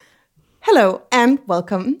Hello and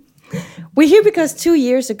welcome. We're here because 2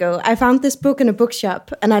 years ago I found this book in a bookshop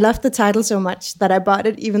and I loved the title so much that I bought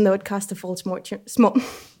it even though it cost a fool's fortune.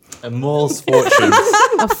 A mole's fortune.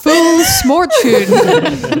 A fool's fortune.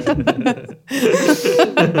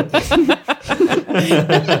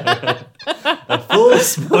 A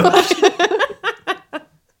fool's fortune.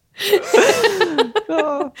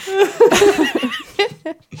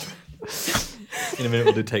 In a minute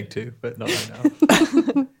we'll do take two, but not right now.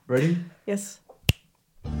 Ready? Yes.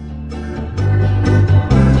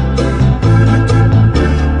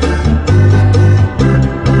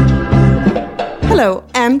 Hello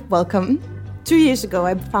and welcome. 2 years ago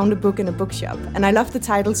I found a book in a bookshop and I loved the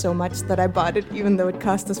title so much that I bought it even though it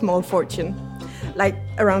cost a small fortune, like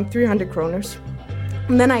around 300 kroners.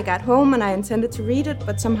 And then I got home and I intended to read it,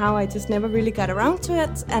 but somehow I just never really got around to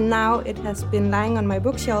it, and now it has been lying on my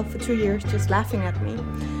bookshelf for 2 years just laughing at me.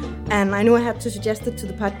 And I knew I had to suggest it to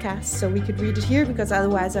the podcast so we could read it here, because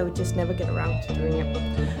otherwise I would just never get around to doing it.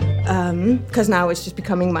 Because now it's just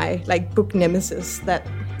becoming my book nemesis that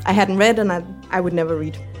I hadn't read and I would never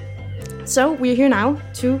read. So we're here now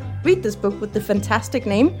to read this book with the fantastic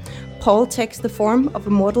name, Paul Takes the Form of a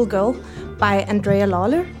Mortal Girl by Andrea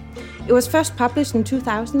Lawler. It was first published in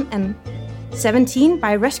 2017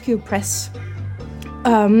 by Rescue Press.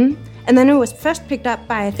 And then it was first picked up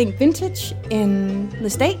by, I think, Vintage in the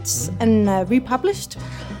States and republished.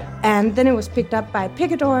 And then it was picked up by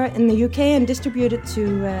Picador in the UK and distributed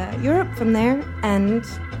to Europe from there. And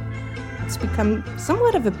it's become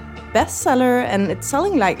somewhat of a bestseller, and it's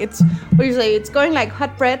selling it's going like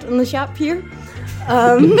hot bread in the shop here.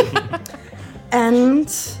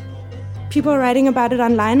 And people are writing about it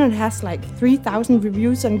online, and it has 3,000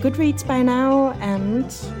 reviews on Goodreads by now.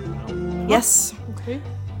 And yes. Okay.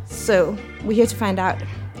 So we're here to find out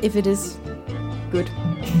if it is good.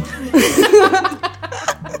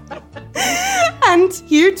 And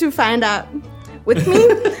here to find out with me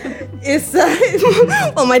is,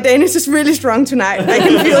 well, my Danish is really strong tonight. I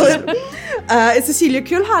can feel it. It's Cecilia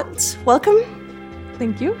Kjølholt. Welcome.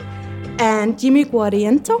 Thank you. And Jimmy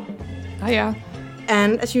Guariento. Hiya.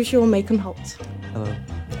 And as usual, Macon Holt. Hello.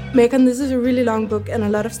 Macon, this is a really long book and a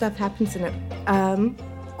lot of stuff happens in it.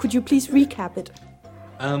 Could you please recap it?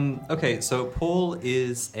 Okay, so Paul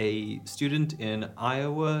is a student in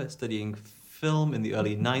Iowa studying film in the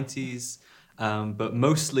early 90s, but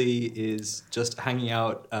mostly is just hanging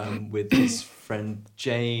out with his friend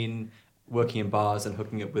Jane, working in bars and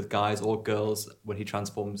hooking up with guys or girls when he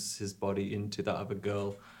transforms his body into that other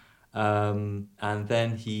girl. And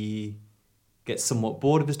then he gets somewhat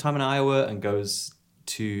bored of his time in Iowa and goes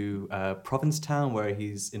to Provincetown, where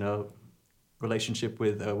he's in a relationship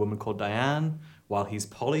with a woman called Diane while he's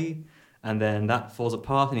poly, and then that falls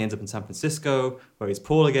apart and he ends up in San Francisco where he's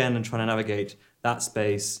Paul again and trying to navigate that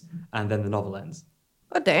space, and then the novel ends.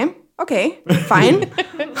 Oh, damn. Okay, fine.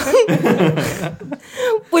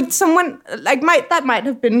 Would someone, that might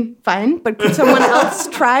have been fine, but could someone else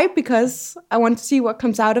try? Because I want to see what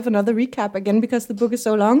comes out of another recap again, because the book is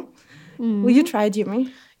so long. Will you try,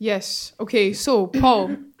 Jimmy? Yes. Okay, so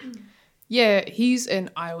Paul. Yeah, he's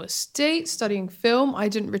in Iowa State studying film. I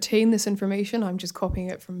didn't retain this information. I'm just copying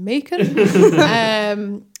it from Macon.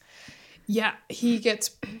 He gets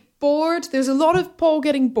bored. There's a lot of Paul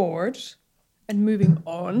getting bored and moving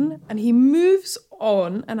on. And he moves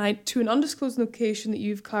on to an undisclosed location that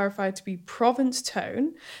you've clarified to be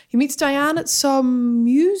Provincetown. He meets Diane at some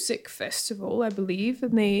music festival, I believe,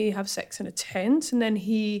 and they have sex in a tent. And then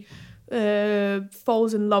he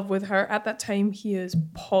falls in love with her. At that time, he is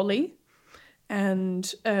poly.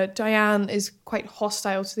 And Diane is quite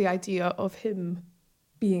hostile to the idea of him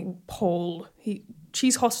being Paul.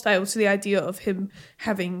 She's hostile to the idea of him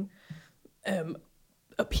having a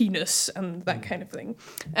penis and that kind of thing.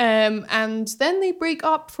 And then they break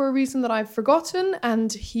up for a reason that I've forgotten,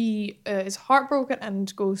 and he is heartbroken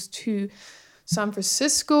and goes to San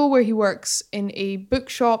Francisco, where he works in a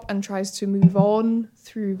bookshop and tries to move on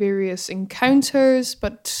through various encounters,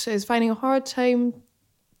 but is finding a hard time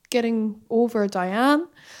getting over Diane.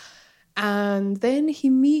 And then he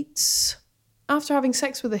meets, after having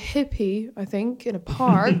sex with a hippie, I think, in a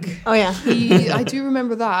park. Oh, yeah. I do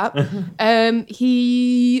remember that.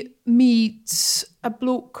 He meets a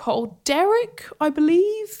bloke called Derek, I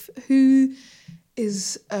believe, who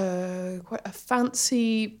is quite a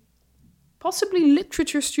fancy, possibly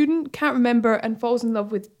literature student, can't remember, and falls in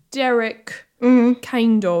love with Derek,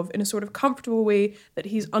 kind of, in a sort of comfortable way that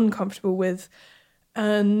he's uncomfortable with.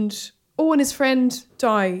 And his friend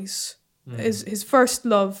dies. His first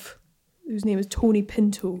love, whose name is Tony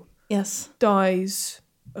Pinto, Yes. dies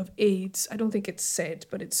of AIDS. I don't think it's said,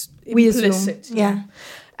 but it's implicit. Yeah.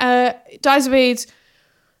 Dies of AIDS.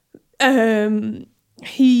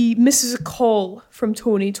 He misses a call from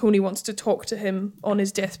Tony. Tony wants to talk to him on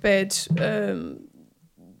his deathbed.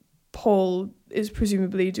 Paul is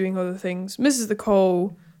presumably doing other things, misses the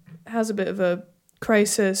call, has a bit of a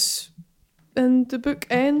crisis, and the book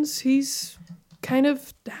ends. He's kind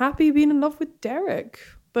of happy being in love with Derek,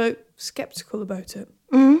 but skeptical about it.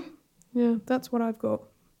 Mm-hmm. Yeah, that's what I've got.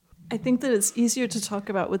 I think that it's easier to talk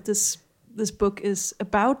about what this book is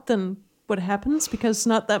about than what happens, because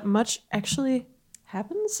not that much actually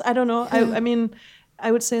happens. I don't know. I mean,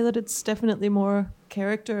 I would say that it's definitely more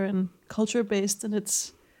character and culture based than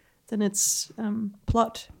it's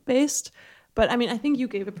plot based. But I mean, I think you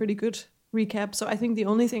gave a pretty good recap. So I think the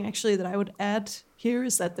only thing actually that I would add here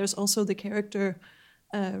is that there's also the character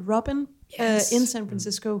Robin in San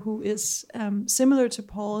Francisco, who is similar to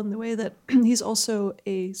Paul in the way that he's also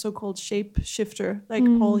a so-called shape shifter. Like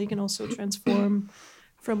Paul, he can also transform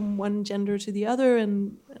from one gender to the other,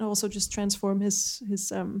 and also just transform his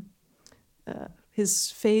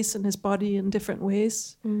face and his body in different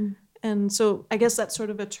ways. And so I guess that's sort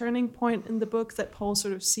of a turning point in the book, that Paul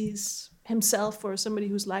sort of sees himself or somebody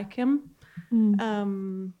who's like him.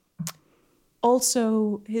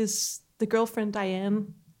 Also, the girlfriend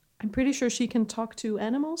Diane, I'm pretty sure she can talk to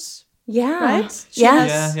animals. Yeah. Right?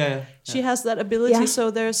 She has that ability. Yeah.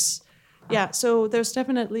 So there's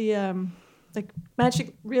definitely like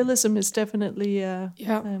magic realism is definitely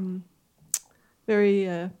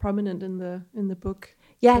very prominent in the book.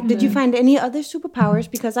 Yeah, did you find any other superpowers?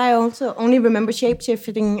 Because I also only remember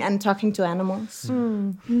shapeshifting and talking to animals. I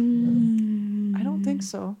don't think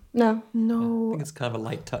so. No. I think it's kind of a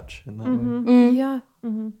light touch in that way. Yeah.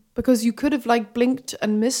 Because you could have like blinked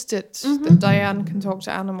and missed it that Diane can talk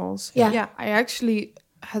to animals. Yeah. I actually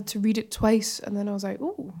had to read it twice, and then I was like,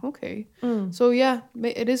 oh, okay. So yeah,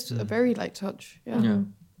 it is a very light touch. Yeah.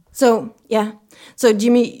 So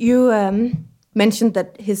Jimmy, you mentioned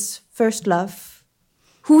that his first love,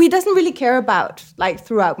 who he doesn't really care about, like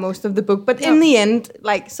throughout most of the book, but in the end,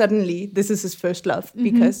 like suddenly this is his first love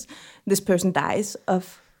because this person dies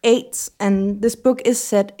of AIDS, and this book is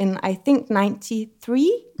set in, I think,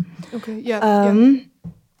 93. Okay. Yeah.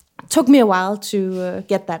 Took me a while to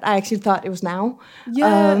get that. I actually thought it was now.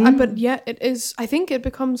 Yeah, but it is. I think it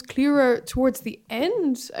becomes clearer towards the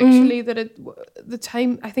end, actually, that the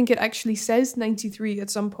time, I think it actually says 93 at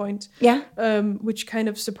some point. Yeah. Which kind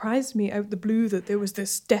of surprised me out the blue that there was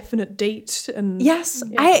this definite date. And Yes.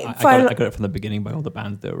 I got it from the beginning by all the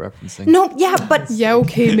bands they were referencing. No, yeah, but yeah,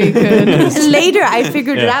 okay, Megan. later I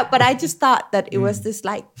figured it out, but I just thought that it was this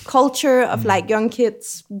like culture of like young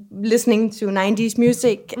kids listening to 90s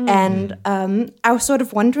music, and I was sort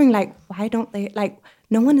of wondering like, why don't they, like,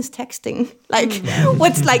 no one is texting, like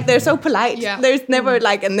what's, like, they're so polite. There's never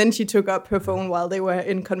like, and then she took up her phone while they were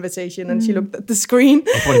in conversation and she looked at the screen.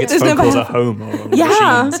 Everyone gets phone calls at home or on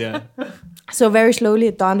machines. So very slowly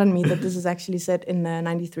it dawned on me that this is actually set in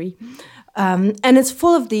 93. And it's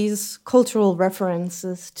full of these cultural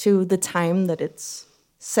references to the time that it's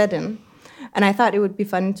set in. And I thought it would be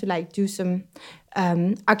fun to like do some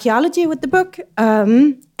archaeology with the book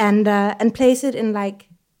and place it in like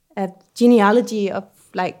a genealogy of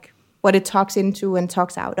like what it talks into and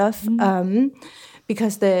talks out of.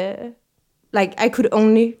 Because I could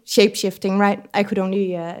only shapeshifting, right? I could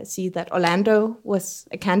only see that Orlando was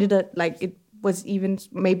a candidate, like it was even,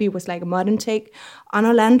 maybe it was like a modern take on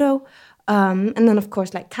Orlando. And then of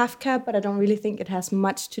course like Kafka, but I don't really think it has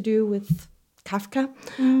much to do with Kafka.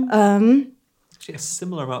 Actually, a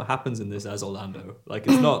similar amount happens in this as Orlando. Like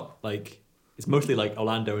it's not like, it's mostly like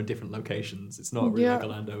Orlando in different locations. It's not really like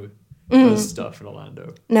Orlando does stuff in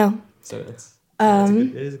Orlando. No. So it's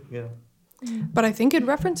good, it is, But I think it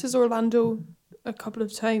references Orlando a couple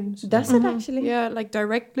of times. Does it actually? Yeah, like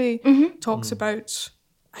directly talks about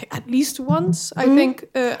at least once. I think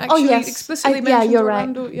actually explicitly mentions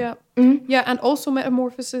Orlando. Right. Yeah, yeah, and also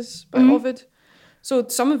Metamorphosis by Ovid. So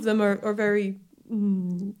some of them are very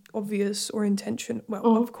obvious or intentional.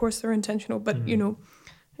 Well, of course they're intentional, but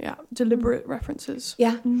deliberate references.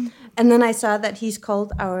 Yeah, and then I saw that he's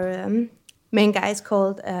called our main guy is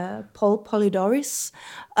called Paul Polydoris,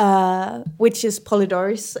 which is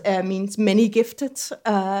Polydoris means many gifted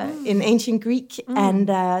in ancient Greek, and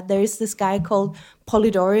there is this guy called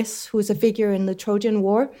Polydoris who's a figure in the Trojan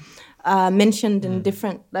War. Mentioned in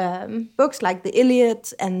different books like the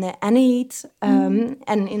Iliad and the Aeneid,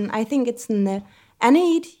 and I think it's in the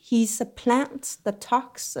Aeneid, he's a plant that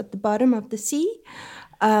talks at the bottom of the sea,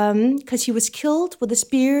 because he was killed with a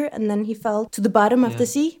spear and then he fell to the bottom of the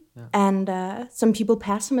sea, and some people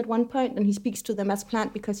pass him at one point and he speaks to them as a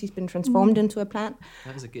plant because he's been transformed into a plant.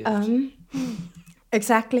 That is a gift.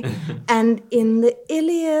 Exactly. And in the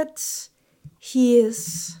Iliad, he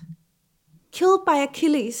is killed by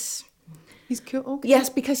Achilles. He's killed. Okay. Yes,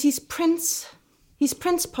 because he's Prince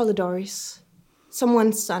Polydorus,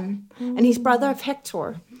 someone's son, and he's brother of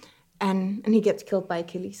Hector, and he gets killed by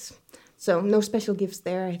Achilles. So no special gifts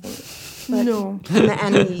there, I think. But, No.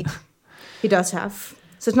 and he does have.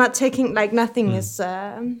 So it's not taking, like, nothing is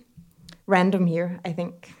random here, I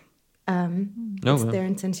think. It's there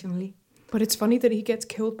intentionally. But it's funny that he gets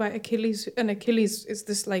killed by Achilles, and Achilles is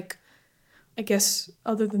this, like, I guess,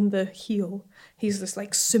 other than the heel, he's this,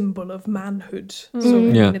 like, symbol of manhood. So I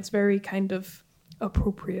mean, it's very kind of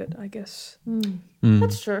appropriate, I guess.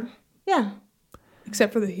 That's true. Yeah.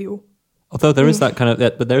 Except for the heel. Although there is that kind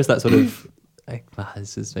of, but there is that sort of,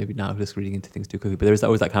 this is maybe now just reading into things too quickly, but there is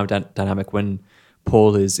always that kind of dynamic when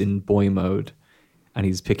Paul is in boy mode and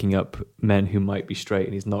he's picking up men who might be straight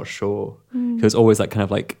and he's not sure. There's always that kind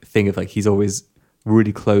of like thing of like he's always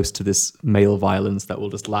really close to this male violence that will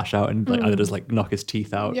just lash out and like either just like knock his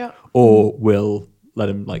teeth out or will let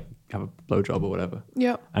him like have a blowjob or whatever.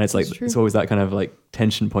 Yeah. And it's like it's always that kind of like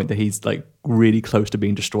tension point that he's like really close to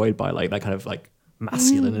being destroyed by like that kind of like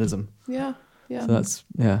masculinism. Yeah. Yeah. So that's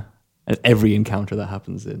and every encounter that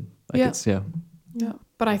happens in like it's Yeah.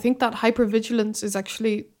 But I think that hypervigilance is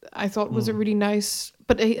actually, I thought, was a really nice,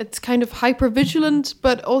 but it's kind of hypervigilant,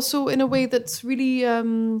 but also in a way that's really,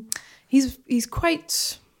 he's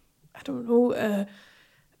quite, I don't know,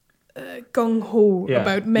 gung-ho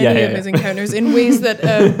about many of his encounters in ways that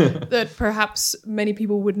that perhaps many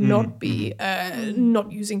people would not be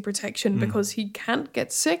not using protection because he can't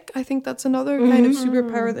get sick. I think that's another kind of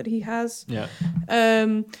superpower that he has.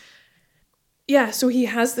 So he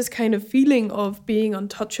has this kind of feeling of being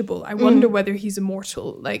untouchable. I wonder whether he's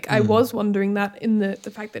immortal. Like, I was wondering that in the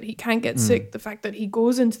fact that he can't get sick, the fact that he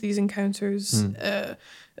goes into these encounters,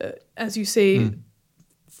 as you say,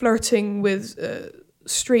 flirting with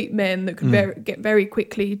straight men that could get very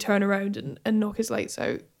quickly turn around and knock his lights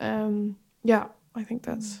out. I think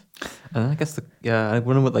that's... And I guess I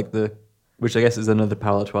wonder what like which I guess is another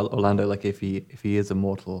parallel to Orlando, like if he is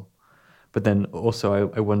immortal. But then also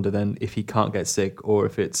I wonder then if he can't get sick or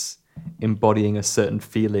if it's embodying a certain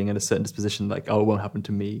feeling and a certain disposition, like, oh, it won't happen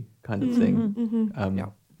to me kind of thing.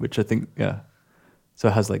 Which I think, So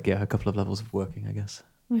it has like, a couple of levels of working, I guess.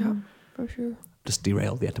 Yeah, for sure. Just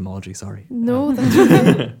derailed the etymology, sorry. No, that's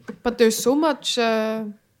okay. But there's so much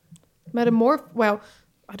well,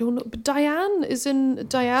 I don't know, but Diane is in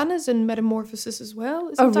Metamorphosis as well.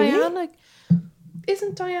 Isn't Diane really?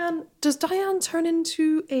 Does Diane turn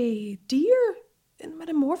into a deer in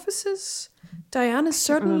Metamorphosis? Diane is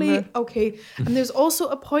certainly okay. And there's also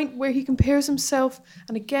a point where he compares himself,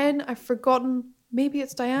 and again, I've forgotten, maybe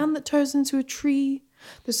it's Diane that turns into a tree.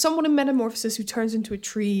 There's someone in Metamorphosis who turns into a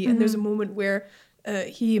tree, and there's a moment where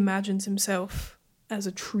he imagines himself as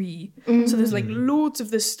a tree. So there's like loads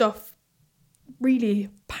of this stuff really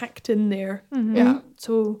packed in there. Yeah.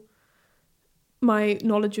 So my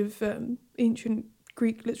knowledge of ancient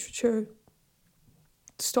Greek literature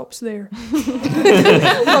stops there.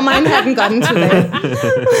 Well, mine hadn't gotten to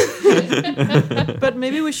there. But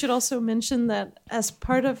maybe we should also mention that as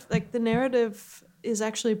part of like the narrative is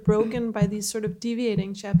actually broken by these sort of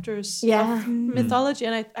deviating chapters of mythology.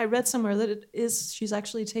 And I read somewhere that she's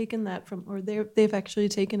actually taken that from, or they've actually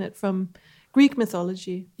taken it from Greek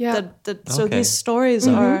mythology. Yeah. So these stories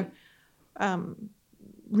are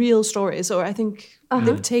real stories, or I think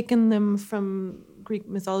they've taken them from Greek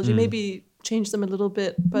mythology, maybe changed them a little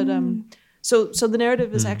bit, but so the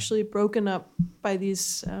narrative is actually broken up by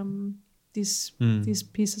these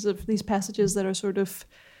passages that are sort of,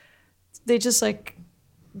 they just like,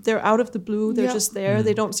 they're out of the blue, they're just there,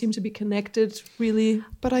 they don't seem to be connected really.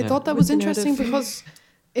 But I thought that was interesting because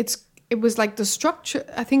it was like the structure,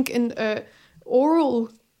 I think in oral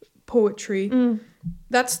poetry,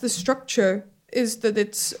 that's the structure, is that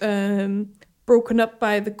it's broken up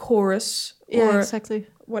by the chorus or exactly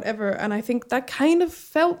whatever, and I think that kind of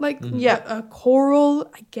felt like a choral,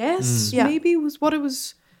 I guess, maybe was what it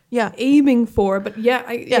was aiming for. But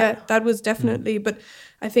that was definitely. But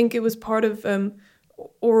I think it was part of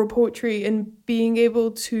oral poetry and being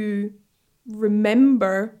able to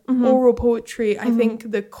remember oral poetry. I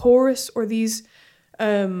think the chorus or these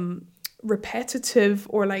repetitive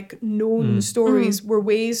or like known stories were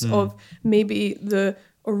ways of maybe the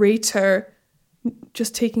orator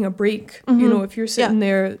just taking a break. You know, if you're sitting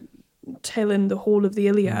there telling the whole of the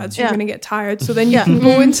Iliad, so Yeah. you're going to get tired. So then you Yeah. can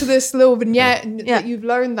go into this little vignette and Yeah. that you've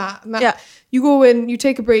learned that. And that Yeah. you go in, you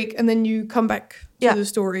take a break, and then you come back to Yeah. the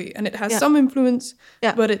story, and it has Yeah. some influence,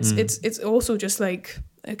 Yeah. but it's also just like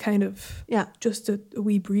a kind of Yeah. just a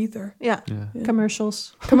wee breather, Yeah. Yeah.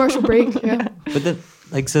 Commercials. commercial break. Yeah. But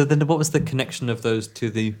then, what was the connection of those to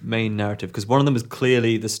the main narrative? Because one of them is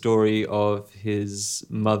clearly the story of his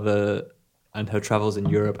mother and her travels in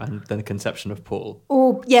Europe, and then the conception of Paul.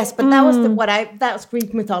 Oh yes, but that was that was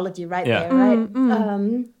Greek mythology right Yeah. there,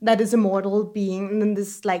 right? That is a mortal being, and then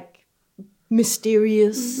this like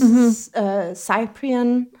mysterious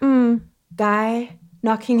Cyprian guy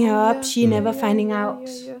knocking her up, she never finding out,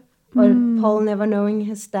 or Paul never knowing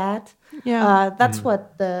his dad. Yeah. That's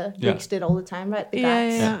what the Greeks did all the time, right? The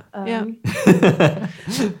Yeah, gods. yeah.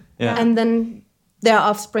 Yeah. And then their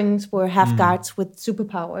offsprings were half guards with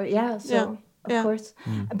superpower. Yeah, so Yeah. of Yeah. course.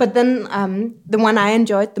 But then the one I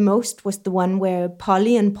enjoyed the most was the one where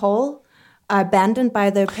Polly and Paul are abandoned by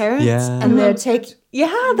their parents, Yeah. and they're taken.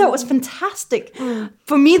 Yeah, that was fantastic.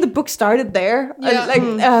 For me, the book started there.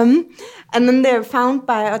 And then they're found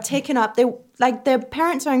by or taken up. They like their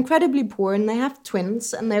parents are incredibly poor, and they have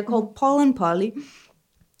twins, and they're called Paul and Polly,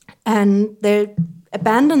 and they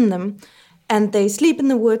abandon them. And they sleep in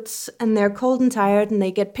the woods, and they're cold and tired, and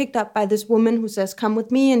they get picked up by this woman who says, "Come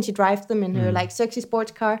with me," and she drives them in her like sexy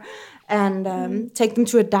sports car, and take them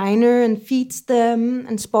to a diner and feeds them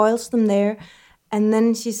and spoils them there. And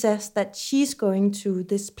then she says that she's going to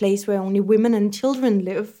this place where only women and children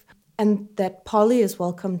live, and that Polly is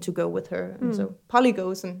welcome to go with her. And so Polly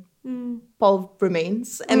goes, and Paul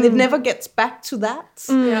remains, and it never gets back to that.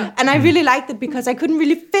 Yeah. And I really liked it because I couldn't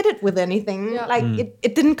really fit it with anything. Yeah. Like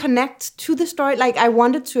it didn't connect to the story. Like I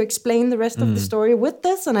wanted to explain the rest of the story with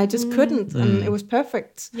this, and I just couldn't, and it was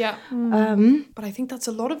perfect. Yeah. But I think that's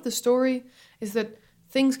a lot of the story, is that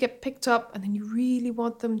things get picked up and then you really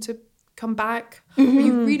want them to come back, or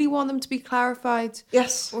you really want them to be clarified,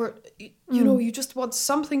 Yes. or you know, you just want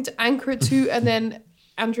something to anchor it to, and then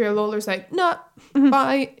Andrea Lawler's like, nah,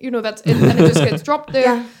 bye, you know, that's it, and it just gets dropped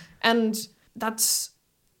there. Yeah. And that's,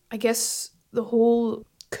 I guess, the whole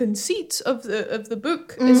conceit of the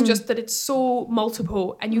book is just that it's so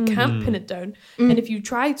multiple and you can't pin it down, and if you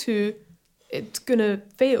try to, it's gonna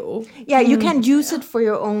fail. Yeah, you can't use it for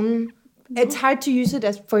your own. It's hard to use it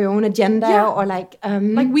as for your own agenda, Yeah. or like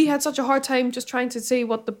Like we had such a hard time just trying to say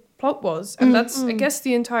what the plot was, and that's I guess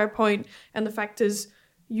the entire point. And the fact is,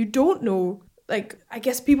 you don't know. Like I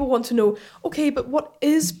guess people want to know. Okay, but what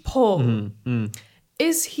is Paul?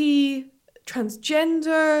 Is he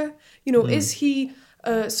transgender? You know, is he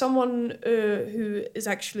someone who is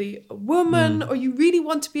actually a woman? Or you really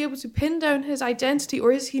want to be able to pin down his identity?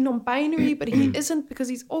 Or is he non-binary, but he isn't because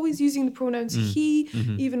he's always using the pronouns he,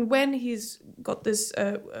 even when he's got this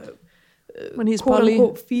When he's quote poly.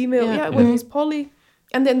 unquote female, Yeah. when he's poly.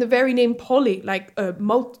 And then the very name Polly, like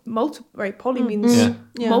multiple, right? Poly means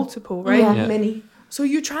Yeah. multiple, right? yeah, Yeah. many. So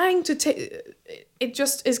you're trying to take. It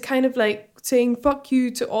just is kind of like saying "fuck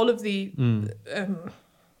you" to all of the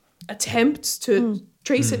attempts to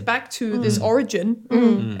trace it back to this origin,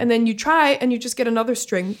 and then you try and you just get another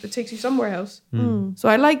string that takes you somewhere else. So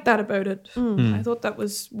I like that about it. I thought that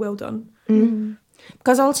was well done.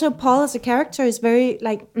 Because also Paul as a character is very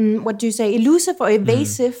like what do you say, elusive or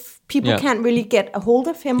evasive. People Yeah. can't really get a hold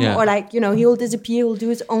of him, Yeah. or like he'll disappear, he'll do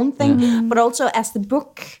his own thing. But also as the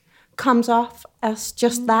book comes off as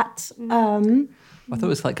just that. I thought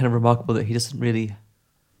it was like kind of remarkable that he doesn't really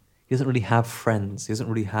have friends. He doesn't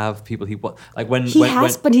really have people he wants. Like when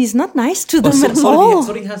But he's not nice to them at sort all.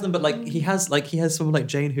 of he has them, but like he has someone like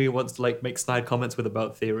Jane who he wants to like make snide comments with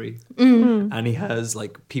about theory, and he has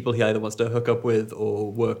like people he either wants to hook up with or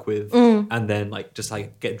work with, and then like just like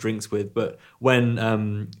get drinks with. But when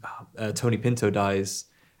Tony Pinto dies,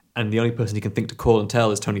 and the only person he can think to call and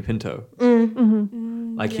tell is Tony Pinto,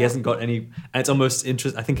 like he hasn't got any, and it's almost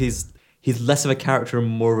interesting. I think he's less of a character and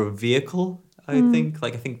more of a vehicle. I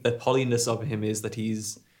think the polyness of him is that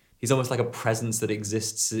he's almost like a presence that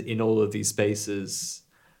exists in all of these spaces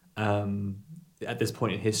at this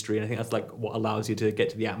point in history, and I think that's like what allows you to get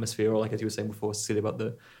to the atmosphere, or like as you were saying before, Cecilia, about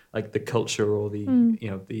the culture or the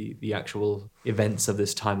the actual events of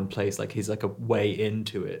this time and place. Like he's like a way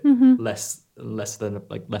into it, less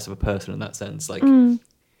of a person in that sense. Like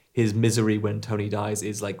his misery when Tony dies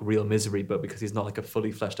is like real misery, but because he's not like a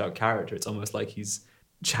fully fleshed out character, it's almost like he's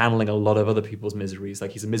channeling a lot of other people's miseries.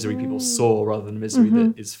 Like he's a misery people saw rather than a misery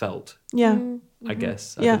that is felt. Yeah. I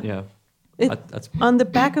guess. Yeah. That's On the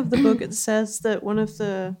back of the book, it says that in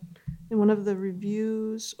one of the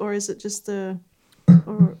reviews, or is it just or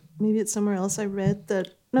maybe it's somewhere else I read, that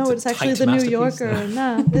No, It's a it's actually tight the New masterpiece. Yorker.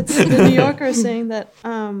 Nah, it's the New Yorker saying that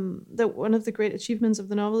that one of the great achievements of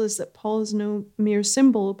the novel is that Paul is no mere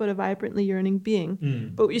symbol, but a vibrantly yearning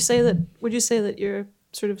being. But would you say that you're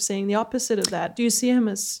sort of saying the opposite of that? Do you see him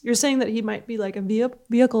as you're saying that he might be like a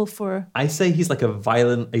vehicle for? I say he's like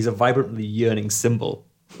he's a vibrantly yearning symbol.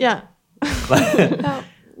 Yeah.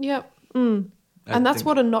 Yeah. I And that's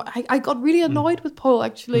think- what I got really annoyed with Paul,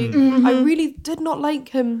 actually. I really did not like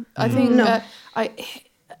him. I think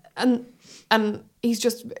and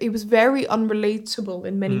he was very unrelatable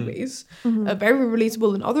in many ways, very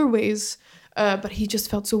relatable in other ways, but he just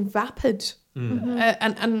felt so vapid.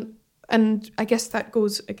 And I guess that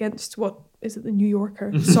goes against what is it the New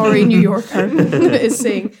Yorker? Sorry, New Yorker is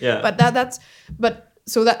saying. Yeah. But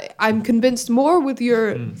so that I'm convinced more with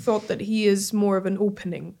your thought that he is more of an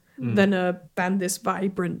opening than this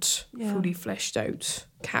vibrant, fully fleshed out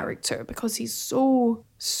character, because he's so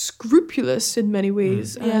scrupulous in many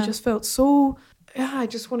ways, and I just felt so. Yeah, I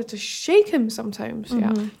just wanted to shake him sometimes.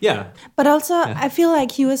 Yeah. But also, I feel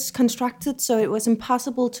like he was constructed so it was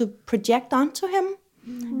impossible to project onto him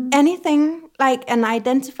anything like and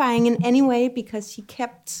identifying in any way, because he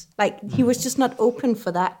kept like he was just not open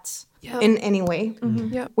for that in any way,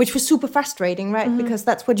 which was super frustrating, right? Because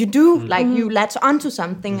that's what you do, like you latch onto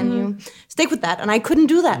something and you stick with that, and I couldn't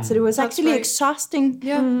do that, so it was actually exhausting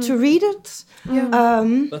to read it.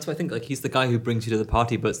 That's why I think like he's the guy who brings you to the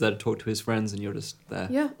party, but is there to talk to his friends, and you're just there.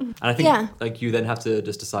 And I think like you then have to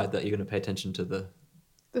just decide that you're going to pay attention to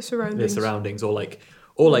the surroundings,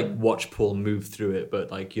 or watch Paul move through it,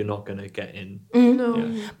 but like you're not going to get in.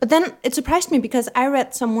 But then it surprised me because I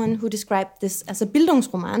read someone who described this as a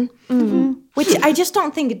Bildungsroman, which I just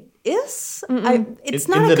don't think it is. It's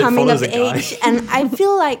not a coming of age, and I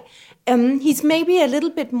feel like he's maybe a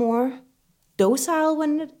little bit more docile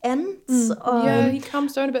when it ends. He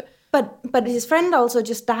calms down a bit. But his friend also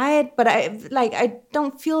just died. But I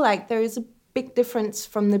don't feel like there is a big difference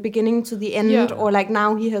from the beginning to the end, or like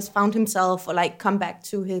now he has found himself, or like come back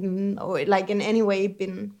to him, or like in any way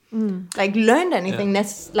been like learned anything.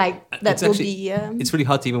 That's like that It's will actually- be. It's really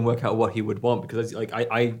hard to even work out what he would want, because like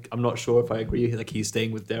I'm not sure if I agree. Like he's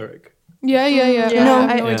staying with Derek. Yeah. No.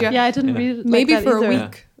 I have no idea. Yeah, I didn't read it. Maybe like that for a either.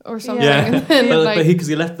 week or something. Yeah, And then, but because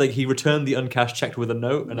he left, like he returned the uncashed check with a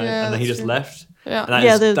note, and then he that's just true. left. Yeah. And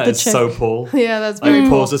Yeah, that the is check. so Paul. Yeah, that's Like very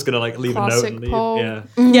Paul's just gonna like leave a note Classic and leave. Paul. Yeah,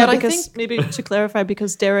 Yeah, But I because think- maybe to clarify,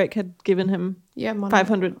 because Derek had given him money.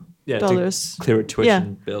 $500. to clear a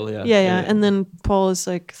tuition bill. Yeah, and then Paul is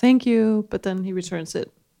like, "Thank you," but then he returns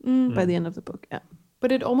it by the end of the book. Yeah,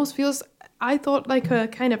 But it almost feels, I thought, like a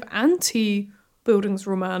kind of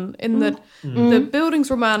anti-Bildungsroman, in that the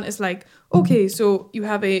Bildungsroman is like, okay, so you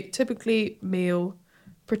have a typically male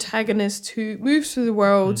protagonist who moves through the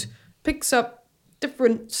world, picks up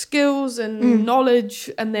different skills and knowledge,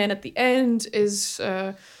 and then at the end is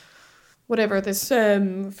this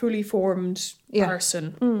fully formed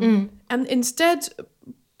person. And instead,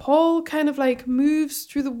 Paul kind of like moves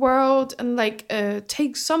through the world and like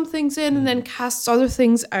takes some things in and then casts other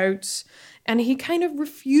things out, and he kind of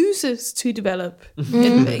refuses to develop.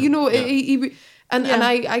 And, and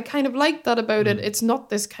I kind of like that about it. It's not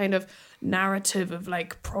this kind of narrative of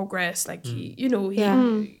like progress, like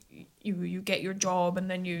you get your job and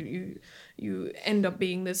then you end up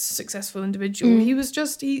being this successful individual. He was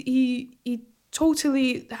just he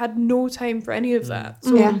totally had no time for any of that.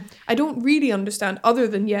 So I don't really understand, other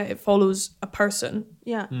than it follows a person.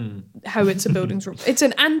 yeah. How it's a Bildungsroman.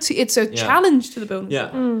 It's a challenge to the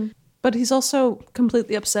Bildungsroman. But he's also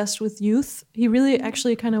completely obsessed with youth. He really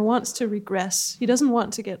actually kind of wants to regress. He doesn't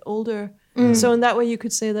want to get older. So in that way, you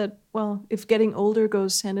could say that, well, if getting older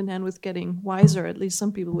goes hand in hand with getting wiser, at least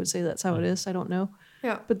some people would say that's how it is. I don't know.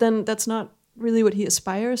 Yeah. But then that's not really what he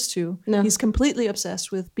aspires to. No. He's completely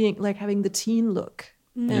obsessed with being like having the teen look.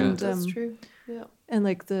 And That's true. Yeah. and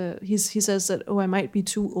like he says that, I might be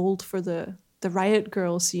too old for the riot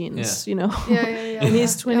girl scenes, you know. Yeah. And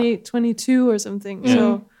he's 22 or something.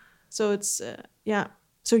 So it's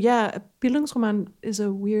So Bildungsroman is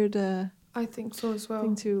a weird I think so as well.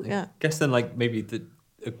 thing to I guess then like maybe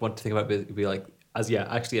one to think about it would be like as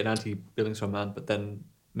actually an anti-Bildungsroman, but then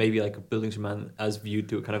maybe like a Bildungsroman as viewed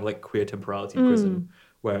through a kind of like queer temporality prism,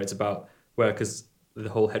 where it's about because the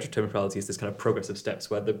whole heterotemporality is this kind of progressive steps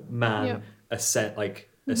where the man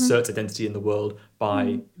asserts identity in the world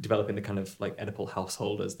by developing the kind of like Oedipal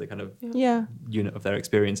household as the kind of unit of their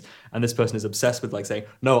experience, and this person is obsessed with like saying,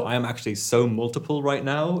 no, I am actually so multiple right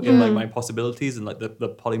now in like my possibilities and like the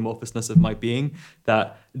polymorphousness of my being,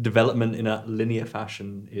 that development in a linear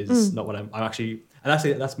fashion is not what I'm actually. And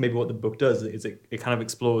actually that's maybe what the book does, is it kind of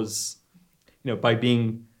explores, by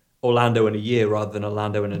being Orlando in a year rather than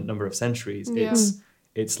Orlando in a number of centuries. Yeah.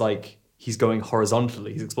 It's like he's going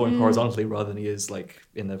horizontally. He's exploring horizontally rather than he is like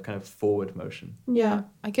in the kind of forward motion. Yeah,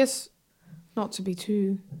 I guess not to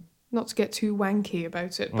get too wanky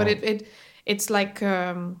about it, but it's like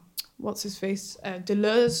what's his face,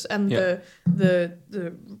 Deleuze and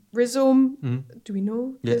the rhizome. Do we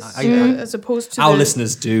know this? As opposed to our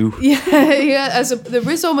listeners do. Yeah, the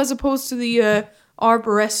rhizome as opposed to the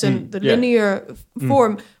arborescent, the linear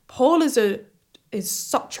form. Paul is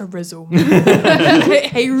such a rhizome.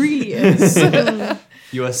 He really is. Paul,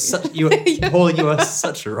 you are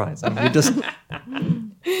such a rise. I mean,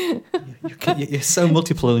 you're so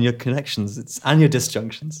multiple in your connections and your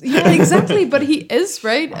disjunctions. Yeah, exactly. But he is,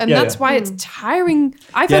 right? And that's why it's tiring.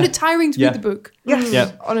 I found it tiring to read the book. Yes.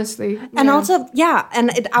 Yeah. Honestly. And also, and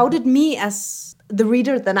it outed me as the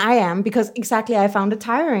reader than I am, because exactly I found it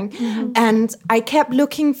tiring. And I kept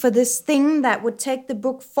looking for this thing that would take the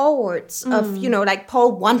book forwards of, like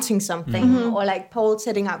Paul wanting something or like Paul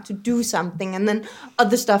setting out to do something, and then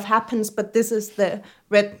other stuff happens, but this is the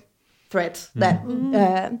red thread that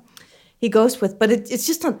he goes with, but it's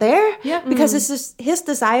just not there. Because it's just his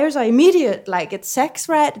desires are immediate, like it's sex,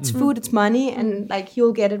 right? It's food, it's money, and like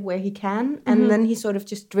he'll get it where he can, and then he sort of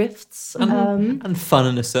just drifts. And fun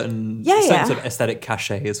and a certain sense of aesthetic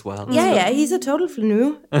cachet as well. He's a total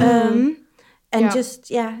flaneur, and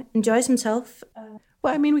just enjoys himself.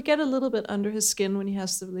 Well, I mean, we get a little bit under his skin when he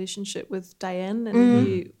has the relationship with Diane,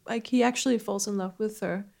 and he actually falls in love with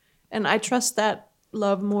her, and I trust that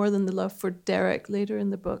love more than the love for Derek later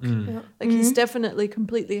in the book. He's definitely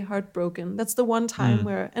completely heartbroken. That's the one time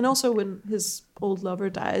where, and also when his old lover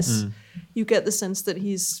dies, you get the sense that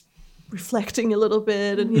he's reflecting a little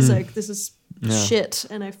bit, and he's like, this is shit,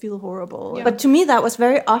 and I feel horrible. But to me, that was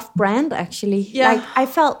very off-brand, actually. Like, I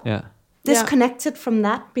felt disconnected from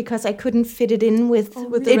that because I couldn't fit it in with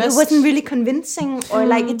the it. rest. It wasn't really convincing, or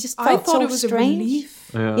like it just felt I thought so it was strange. a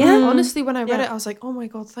relief. Yeah. Honestly, when I read it, I was like, oh my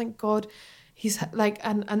God, thank God. He's like,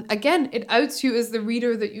 and again, it outs you as the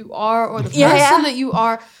reader that you are, or the person that you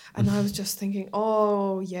are. And I was just thinking,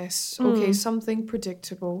 oh yes, okay, something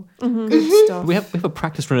predictable, good stuff. We have a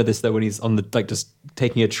practice run of this though when he's on the just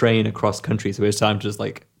taking a train across country, so he has time to just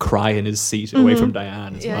like cry in his seat away from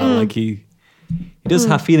Diane as well. Like he does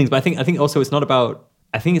have feelings, but I think also it's not about.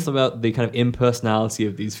 I think it's about the kind of impersonality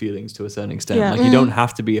of these feelings to a certain extent. Like you don't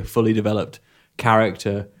have to be a fully developed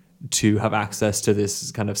character to have access to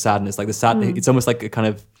this kind of sadness. Like the sadness, it's almost like a kind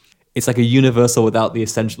of, it's like a universal without the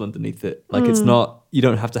essential underneath it. Like it's not, you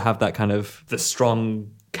don't have to have that kind of the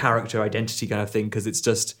strong character identity kind of thing, because it's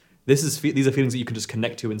just, these are feelings that you can just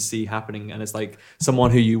connect to and see happening. And it's like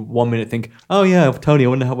someone who you 1 minute think, oh yeah, Tony, I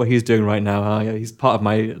wonder what he's doing right now. Oh yeah, he's part of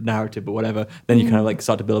my narrative or whatever. Then you kind of like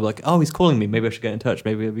start to build up like, oh, he's calling me. Maybe I should get in touch.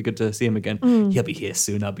 Maybe it'd be good to see him again. He'll be here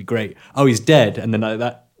soon. That'll be great. Oh, he's dead. And then like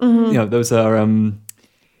that, those are,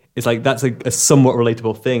 it's like that's a somewhat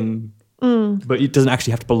relatable thing, but it doesn't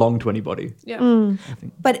actually have to belong to anybody.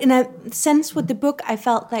 But in a sense with the book, I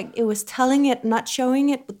felt like it was telling it, not showing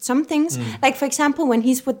it with some things. Like, for example, when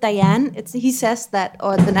he's with Diane, he says that,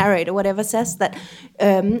 or the narrator, whatever, says that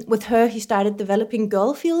with her, he started developing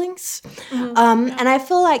girl feelings. And I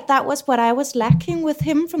feel like that was what I was lacking with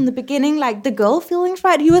him from the beginning, like the girl feelings,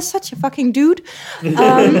 right? He was such a fucking dude.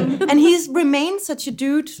 And he's remained such a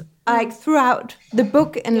dude like throughout the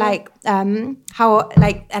book, and like how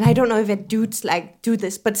like, and I don't know if it dudes like do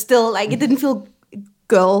this, but still like it didn't feel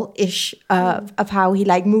girl-ish of how he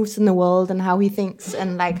like moves in the world and how he thinks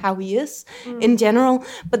and like how he is in general.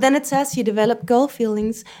 But then it says he developed girl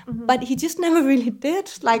feelings, but he just never really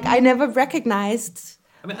did. Like I never recognized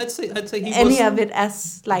I mean, I'd say he any was, of it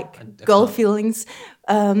as like girl feelings.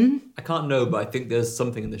 I can't know, but I think there's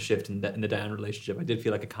something in the shift in the Diane relationship. I did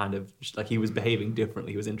feel like a kind of like he was behaving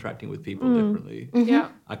differently. He was interacting with people differently. Yeah,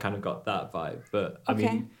 I kind of got that vibe, but I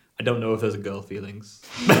mean, I don't know if there's a girl feelings.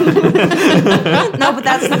 No, but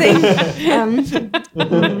that's the thing.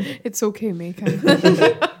 it's okay,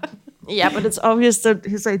 Mika. Yeah, but it's obvious that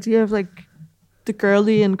his idea of like the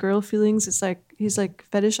girly and girl feelings, it's like he's like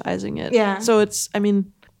fetishizing it. Yeah. So it's, I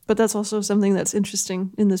mean, but that's also something that's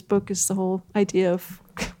interesting in this book, is the whole idea of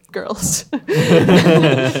girls.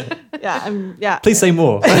 Yeah. Please say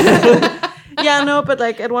more. Yeah, no, but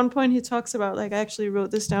like at one point he talks about, like I actually wrote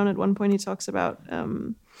this down. At one point he talks about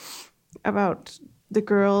the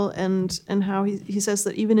girl and how he says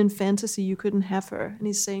that even in fantasy you couldn't have her, and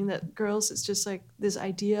he's saying that girls is just like this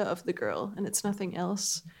idea of the girl and it's nothing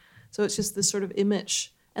else. So it's just this sort of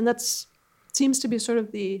image, and that's seems to be sort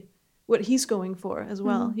of what he's going for as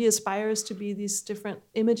well. He aspires to be these different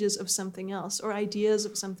images of something else or ideas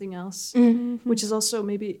of something else, which is also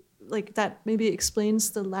maybe like that maybe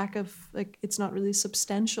explains the lack of like it's not really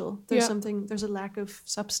substantial. There's a lack of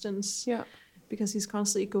substance. Yeah. Because he's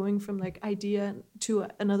constantly going from like idea to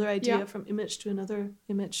another idea, from image to another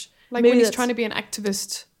image. Like Maybe when he's that's- trying to be an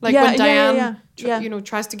activist, like Yeah, when yeah, Diane, yeah.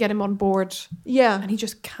 tries to get him on board, Yeah, and he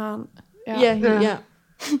just can't. yeah.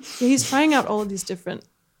 He's trying out all of these different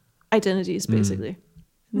identities basically,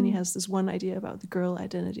 and then he has this one idea about the girl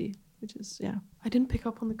identity, which is I didn't pick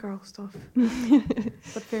up on the girl stuff,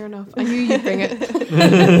 but fair enough. I knew you'd bring it.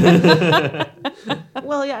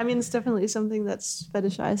 Well, yeah. I mean, it's definitely something that's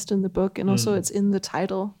fetishized in the book, and also it's in the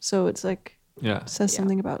title, so it's like says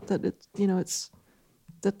something about that. It it's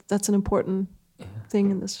that's an important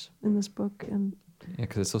thing in this book, and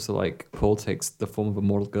because it's also like Paul takes the form of a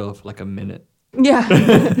model girl for like a minute.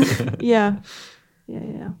 yeah.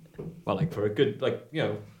 Well, like for a good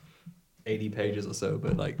 80 pages or so,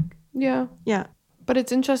 but like Yeah. But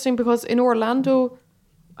it's interesting because in Orlando,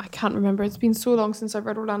 I can't remember. It's been so long since I've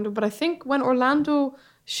read Orlando, but I think when Orlando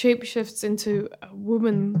shapeshifts into a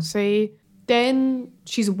woman, say, then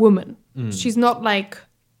she's a woman. She's not like,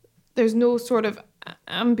 there's no sort of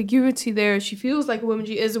ambiguity there. She feels like a woman.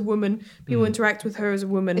 She is a woman. People interact with her as a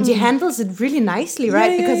woman. And she handles it really nicely,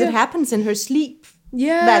 right? Because it happens in her sleep.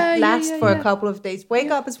 That lasts for a couple of days.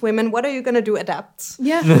 Wake up as women. What are you gonna do? Adapt.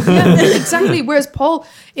 Yeah, exactly. Whereas Paul,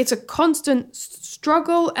 it's a constant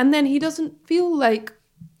struggle, and then he doesn't feel like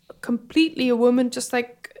completely a woman. Just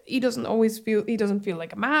like he doesn't feel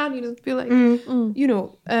like a man. He doesn't feel like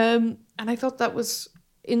And I thought that was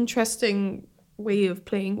interesting way of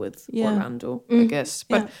playing with Orlando, I guess.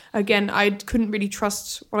 But again, I couldn't really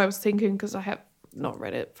trust what I was thinking because I have not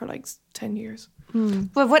read it for like 10 years.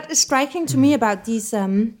 But what is striking to me about these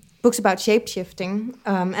books about shapeshifting,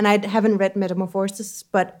 and I haven't read Metamorphosis,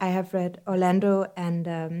 but I have read Orlando and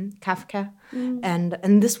Kafka,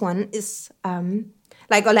 and this one is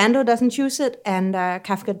like Orlando doesn't choose it, and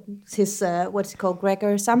Kafka, his what's it called,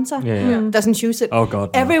 Gregor Samsa, doesn't choose it. Oh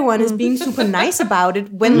God, no. Everyone is being super nice about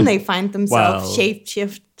it when they find themselves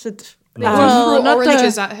shapeshifted. They throw not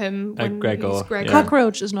oranges at him when Gregor, he's Gregor. yeah.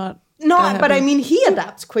 Cockroach is not. No, but I mean, he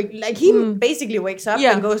adapts quickly. Like, he basically wakes up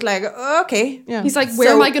and goes like, oh, okay. Yeah. He's like, where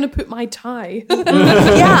am I going to put my tie?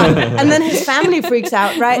 Yeah. And then his family freaks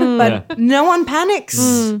out, right? But no one panics,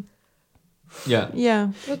 Yeah.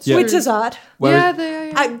 which is odd. Whereas-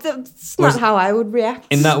 That's not how I would react.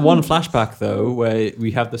 In that one flashback, though, where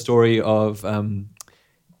we have the story of,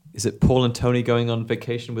 is it Paul and Tony going on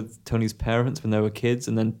vacation with Tony's parents when they were kids,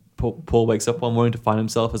 and then Paul wakes up one morning to find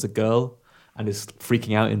himself as a girl and is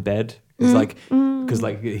freaking out in bed. It's like, because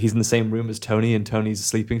like he's in the same room as Tony, and Tony's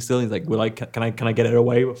sleeping still. He's like, "Will I? Can I get it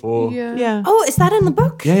away before?" Yeah. Oh, is that in the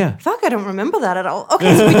book? Yeah. Fuck, I don't remember that at all.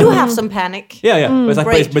 Okay, so we do have some panic. Yeah. But it's like,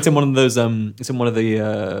 Great. but it's in one of those. It's in one of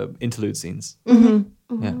the interlude scenes.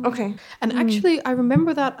 Yeah. Okay. And actually, I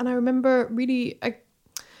remember that, and I remember really,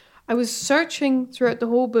 I was searching throughout the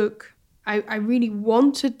whole book. I really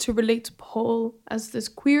wanted to relate to Paul as this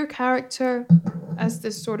queer character, as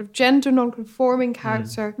this sort of gender non-conforming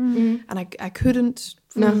character, and I couldn't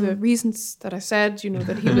for the reasons that I said.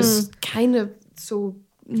 That he was kind of so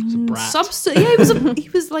he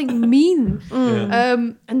was like mean.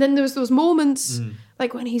 And then there was those moments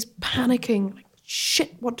like when he's panicking, like,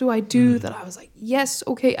 shit, what do I do? That I was like, yes,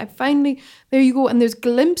 okay, I finally, there you go. And there's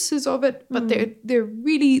glimpses of it, but they're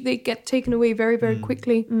really, they get taken away very, very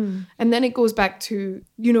quickly. And then it goes back to,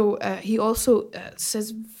 he also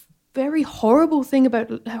says very horrible things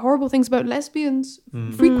about lesbians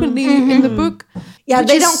frequently in the book. Yeah,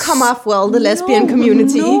 they don't come off well, the lesbian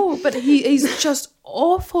community. No, but he's just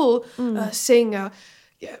awful, saying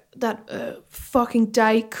that fucking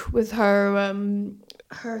dyke with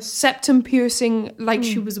her septum piercing like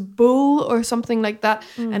she was a bull or something like that,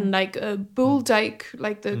 and like a bull dyke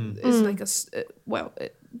like is like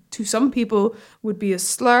to some people would be a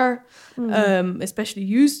slur, especially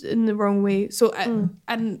used in the wrong way. So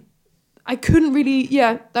and I couldn't really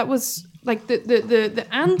that was like the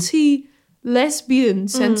anti-lesbian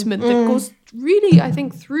sentiment that goes really, I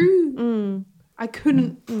think, through. I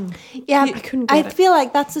couldn't. Yeah, I couldn't. I feel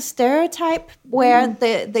like that's a stereotype where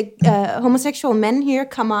the homosexual men here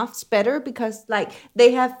come off better because like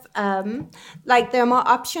they have like there are more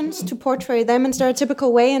options to portray them in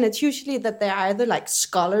stereotypical way, and it's usually that they're either like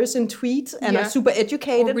scholars in tweets and are super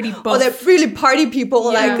educated, or, really or they're really party people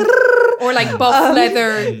like. Or like buff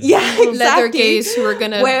leather, exactly. leather gays who are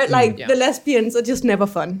gonna where like the lesbians are just never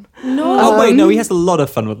fun. No, Oh wait, no, he has a lot of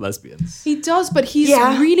fun with lesbians. he does, but he's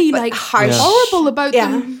Yeah, really but like harsh. horrible about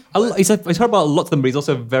them He's horrible about lots of them, but he's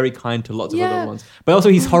also very kind to lots of Yeah. other ones. But also,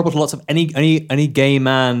 he's horrible to lots of any gay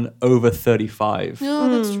man over 35. No,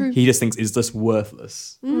 that's true. He just thinks is just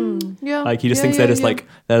worthless. Yeah. Like he just Yeah, thinks yeah, they're just yeah. like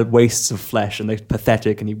they're wastes of flesh and they're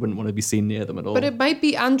pathetic, and he wouldn't want to be seen near them at all. But it might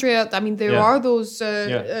be Andrea. I mean, there Yeah. are those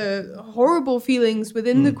horrible feelings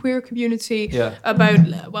within the queer community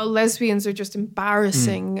about lesbians are just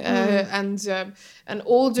embarrassing, and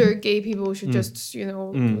older gay people should just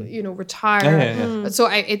retire. So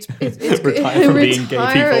it's Retire from being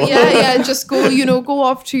gay people. Yeah, just go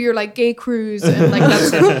off to your like gay cruise and like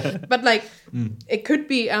that's it. But like it could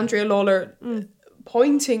be Andrea Lawler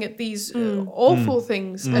pointing at these awful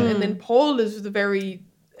things, and then Paul is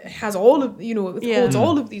has all of holds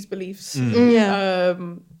all of these beliefs.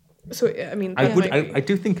 So I mean, I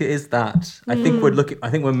do think it is that. I think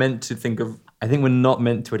we're meant to think of. I think we're not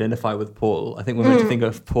meant to identify with Paul. I think we're meant to think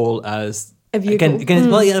of Paul as A vehicle.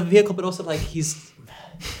 Again, a vehicle, but also like he's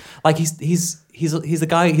the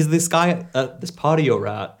guy. He's this guy at this party you're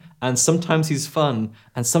at, and sometimes he's fun,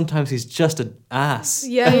 and sometimes he's just an ass.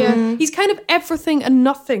 Yeah. He's kind of everything and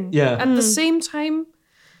nothing. Yeah. At the same time,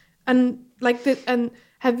 and like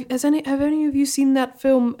have any of you seen that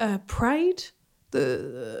film Pride?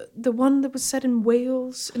 The one that was set in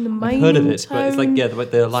Wales in the mining I've heard of it, town. but it's like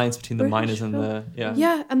the alliance between the British miners and film. the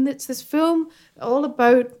Yeah, and it's this film all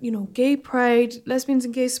about gay pride, lesbians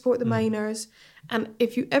and gays support the miners. And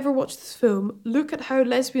if you ever watch this film, look at how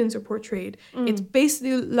lesbians are portrayed. It's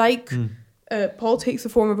basically like Paul takes the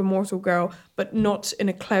form of a mortal girl, but not in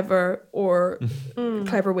a clever or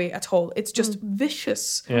clever way at all. It's just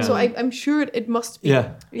vicious. Yeah. So I'm sure it must be.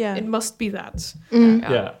 Yeah. It must be that.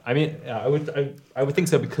 Yeah, I mean, I would think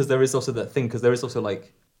so, because there is also that thing, because there is also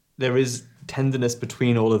like there is tenderness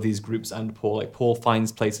between all of these groups and Paul. Like Paul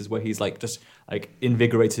finds places where he's like just like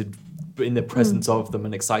invigorated in the presence of them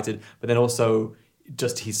and excited, but then also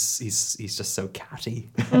just he's just so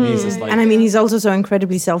catty. And he's just like, And I mean, he's also so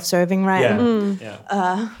incredibly self-serving, right?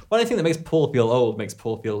 yeah. One thing that makes Paul feel old makes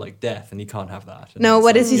Paul feel like death, and he can't have that. And No, it's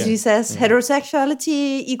what like, is it? He says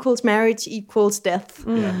heterosexuality equals marriage equals death.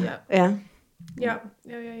 Yeah. Yeah.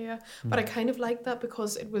 Yeah. But I kind of like that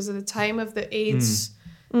because it was at the time of the AIDS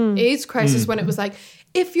crisis when it was like,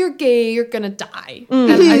 if you're gay, you're gonna die.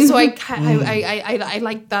 And I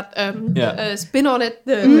like that spin on it.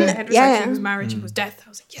 The heterosexual was marriage, it was death. I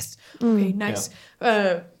was like, yes, okay, nice.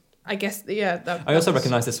 I guess I also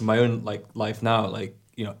recognize this in my own like life now, like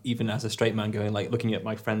even as a straight man, going like looking at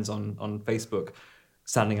my friends on Facebook,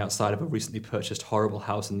 standing outside of a recently purchased horrible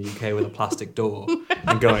house in the UK with a plastic door,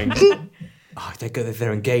 and going, oh,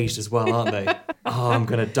 they're engaged as well, aren't they? Oh, I'm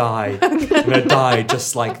gonna die. I'm gonna die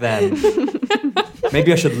just like them.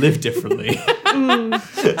 Maybe I should live differently.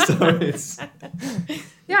 So it's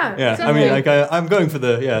exactly. I mean, like I'm going for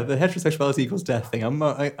the heterosexuality equals death thing.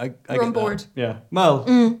 We're on board. Yeah.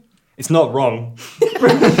 Well, it's not wrong.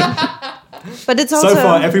 But it's also So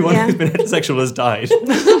far, everyone who's been heterosexual has died.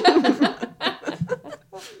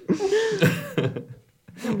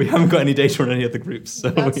 We haven't got any data on any other groups. So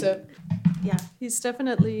That's it. Yeah. He's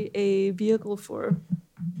definitely a vehicle for,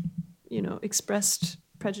 expressed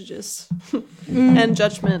prejudice and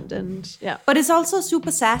judgment, and But it's also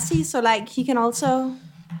super sassy, so like he can also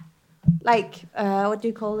like what do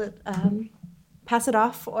you call it? Pass it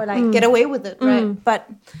off or like get away with it, right? But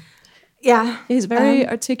he's very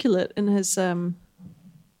articulate in his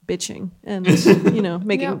bitching and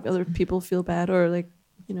making other people feel bad, or like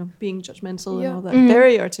being judgmental and all that.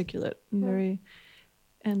 Very articulate and very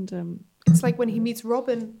It's like when he meets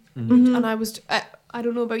Robin, and I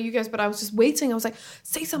don't know about you guys, but I was just waiting. I was like,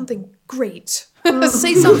 say something great,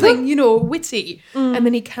 say something, witty, and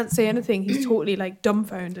then he can't say anything. He's totally like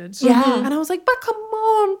dumbfounded. Yeah. And I was like, but come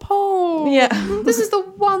on, Paul. Yeah. This is the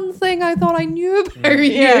one thing I thought I knew about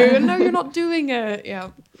you, and now you're not doing it.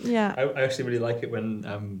 Yeah. yeah. I actually really like it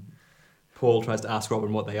when Paul tries to ask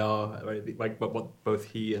Robin what they are, like what both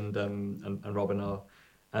he and Robin are,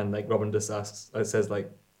 and like Robin just says like,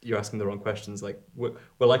 you're asking the wrong questions. Like we're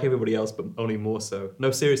like everybody else, but only more so. No,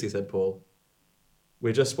 seriously, said Paul.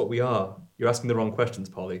 We're just what we are. You're asking the wrong questions,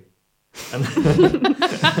 Polly. And, and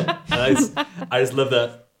I just love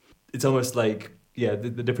that. It's almost like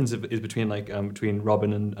the difference is between like between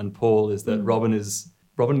Robin and Paul is that Robin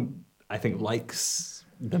I think likes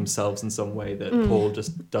themselves in some way that Paul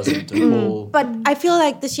just doesn't. And Paul, But I feel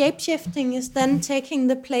like the shape-shifting is then taking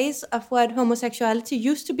the place of what homosexuality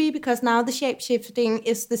used to be, because now the shape-shifting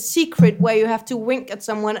is the secret where you have to wink at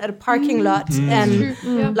someone at a parking lot and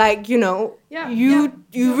like, you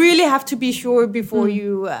really have to be sure before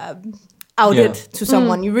you out it to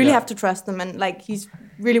someone. You really have to trust them, and like he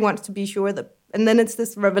really wants to be sure that, and then it's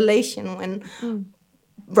this revelation when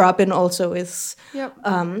Robin also is. Yep.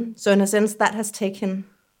 So in a sense, that has taken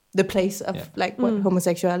the place of like what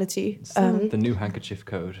homosexuality. The new handkerchief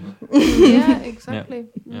code. Yeah, exactly.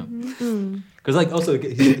 Yeah. Mm-hmm. Because like also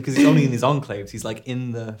because he's only in his enclaves. He's like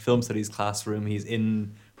in the film studies classroom. He's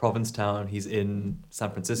in Provincetown. He's in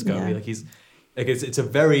San Francisco. Yeah. He's like it's a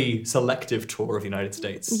very selective tour of the United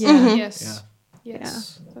States. Yeah. Yes.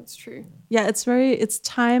 Yes, that's true. Yeah, it's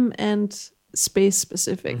time and space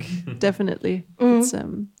specific, definitely. It's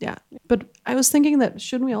yeah. But I was thinking that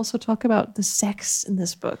shouldn't we also talk about the sex in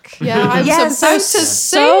this book? Yeah, I'm Yes. supposed to There's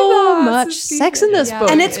say so that, much Cecilia. sex in this Yeah, book.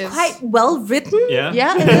 And it it's is. quite well written. Yeah.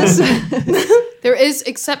 Yeah, it is. There is,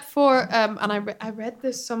 except for, and I read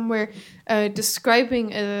this somewhere,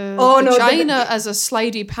 describing a Oh, no, vagina as a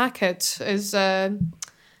slidey packet is.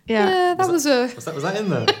 Yeah, that was a. Was that in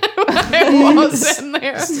there? It was in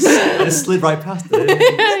there. I just slid right past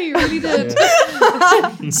it. Yeah, you really did.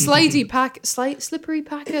 Slippery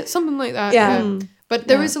packet, something like that. Yeah. But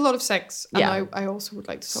there is a lot of sex, and Yeah. I also would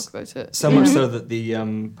like to talk about it. So much so that the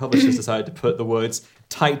publishers decided to put the words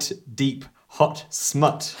 "tight, deep, hot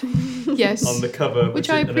smut" Yes. on the cover, Which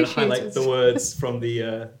I and then highlight appreciated. the words from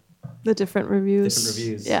the. The different reviews. Different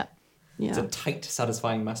reviews. Yeah. It's Yeah. a tight,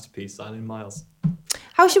 satisfying masterpiece, Eileen Miles.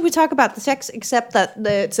 How should we talk about the sex except that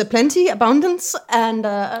it's a plenty, abundance, and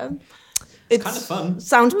It's kind of fun.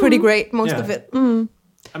 sounds pretty great, most Yeah. of it.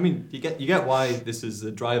 I mean, you get why this is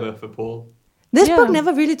a driver for Paul. This Yeah. book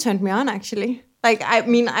never really turned me on, actually. Like, I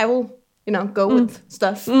mean, I will, go with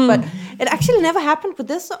stuff, but it actually never happened with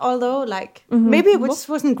this, although, like, maybe it just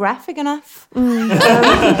wasn't graphic enough.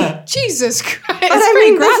 Jesus Christ, But it's I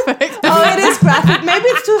pretty mean, this- graphic. Oh, it is graphic. Maybe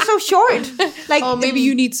it's too so short. Like, Oh, maybe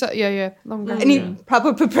you need longer. I need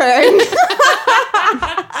proper preparing.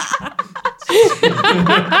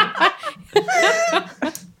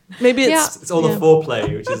 Maybe it's Yeah. It's all the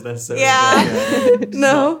foreplay which is necessary. Yeah. It's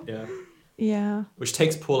No. not- yeah. yeah. Which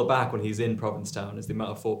takes Paul aback when he's in Provincetown is the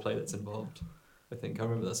amount of foreplay that's involved. I think I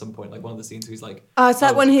remember at some point, like one of the scenes, he's like, Oh, is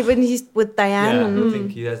that Oh. when he's with Diane? yeah, And, I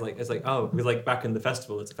think he has like, it's like, oh, we're like back in the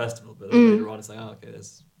festival. It's a festival, but then later on, it's like, oh, okay,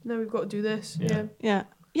 there's No, we've got to do this. Yeah. Yeah. Yeah.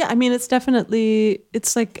 Yeah, I mean, it's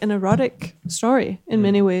like an erotic story in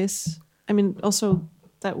many ways. I mean, also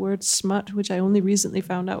that word smut, which I only recently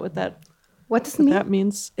found out what what does it mean? that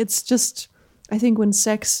means. It's just, I think when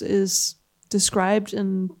sex is described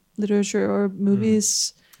in literature or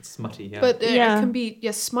movies, it's smutty. Yeah, But it Yeah. can be,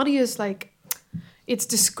 smutty is like, it's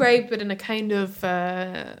described, but in a kind of,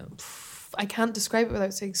 I can't describe it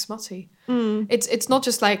without saying smutty. It's not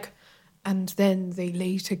just like, and then they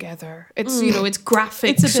lay together. It's, it's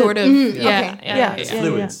graphic, It's a bit- sort of. okay. Yeah. Yeah. it's yeah,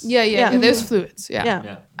 fluids. Yeah, there's fluids. Yeah. yeah.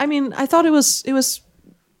 Yeah. I mean, I thought it was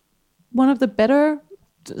one of the better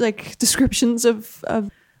like descriptions of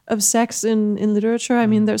sex in literature. I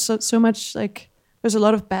mean, there's so much like there's a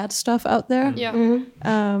lot of bad stuff out there. Yeah.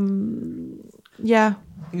 Yeah.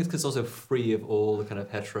 I think it's because it's also free of all the kind of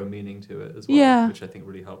hetero meaning to it as well, Yeah. which I think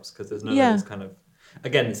really helps because there's none Yeah. of this kind of,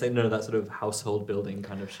 again, it's like none of that sort of household building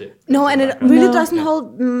kind of shit. No, in and the it background. really No. doesn't Yeah.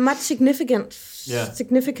 hold much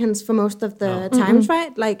significance for most of the times,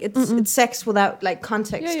 right? Like it's sex without like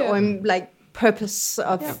context Yeah, yeah. or like purpose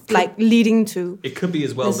of like leading to. It could be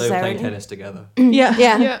as well they were playing Necessarily. tennis together. Yeah.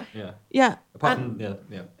 Yeah. Yeah. Yeah. Yeah. Apart from yeah.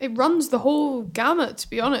 It runs the whole gamut, to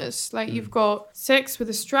be honest. Like you've got sex with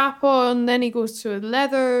a strap on, then he goes to a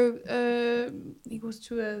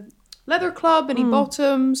leather club and he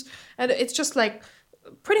bottoms, and it's just like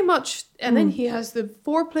pretty much. And then he has the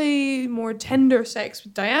foreplay, more tender sex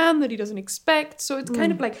with Diane that he doesn't expect. So it's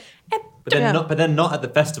kind of like, But then Yeah. not at the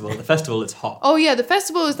festival. At the festival, it's hot. oh yeah, the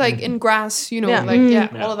festival is like in grass, Yeah.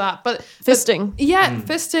 like all of that. But Fisting.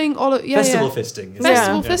 fisting, all of Festival yeah. fisting. is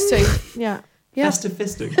Festival it? fisting. Yeah. Yeah. Festive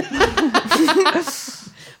fisting.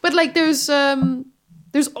 But like there's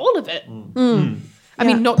all of it. I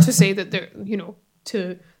mean, not to say that they're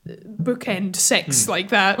to bookend sex like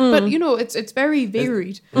that, but it's very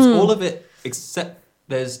varied. There's all of it except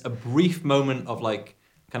there's a brief moment of like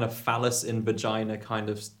kind of phallus in vagina kind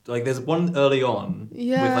of like there's one early on with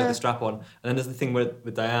Yeah. like the strap on, and then there's the thing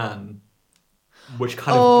with Diane, which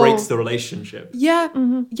kind of breaks the relationship. Yeah,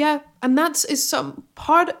 yeah, and is some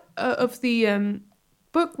part of the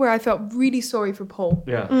book where I felt really sorry for Paul,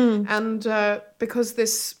 Yeah. and because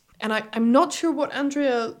this. And I'm not sure what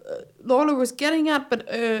Andrea Lawler was getting at, but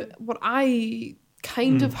what I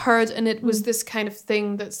kind of heard in it was this kind of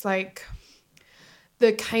thing that's like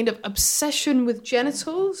the kind of obsession with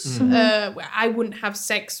genitals. Where I wouldn't have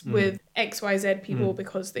sex with XYZ people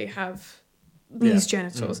because they have these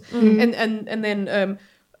genitals. And then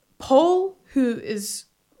Paul, who is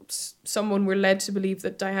someone we're led to believe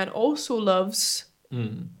that Diane also loves,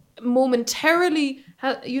 momentarily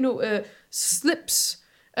slips.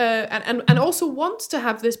 And also wants to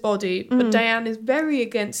have this body, but Diane is very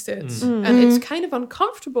against it, and it's kind of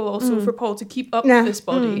uncomfortable also for Paul to keep up with this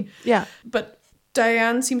body. Yeah. But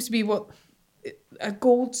Diane seems to be a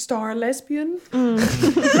gold star lesbian who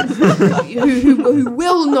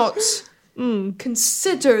will not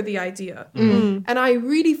consider the idea. And I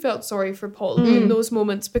really felt sorry for Paul in those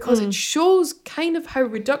moments, because it shows kind of how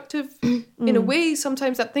reductive in a way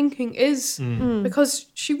sometimes that thinking is, because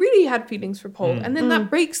she really had feelings for Paul, and then that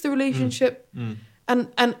breaks the relationship. And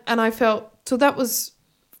I felt, so that was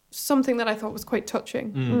something that I thought was quite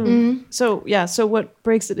touching. So what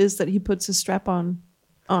breaks it is that he puts his strap on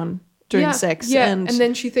during sex, and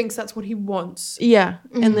then she thinks that's what he wants.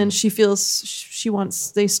 And then she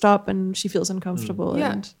feels they stop, and she feels uncomfortable.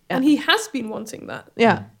 And he has been wanting that.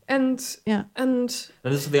 And this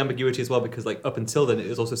is the ambiguity as well, because like up until then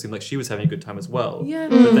it also seemed like she was having a good time as well. But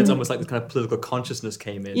then it's almost like this kind of political consciousness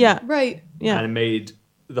came in. Right. And it made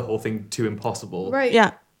the whole thing too impossible.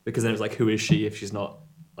 Right. Because then it was like, who is she if she's not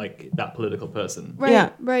like that political person?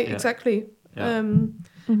 Right. Exactly. And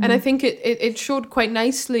I think it showed quite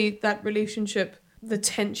nicely that relationship, the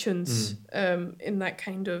tensions in that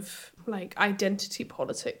kind of like identity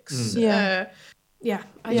politics.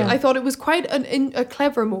 I thought it was quite a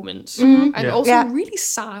clever moment, and also really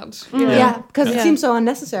sad. Because it seems so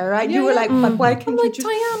unnecessary, right? You were like, but why can't you just...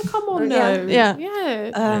 Diane, come on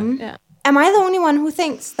now. Am I the only one who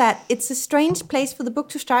thinks that it's a strange place for the book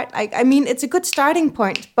to start? Like, I mean, it's a good starting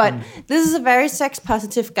point, but this is a very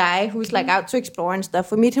sex-positive guy who's like out to explore and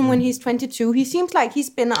stuff. We meet him when he's 22. He seems like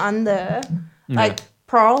he's been on the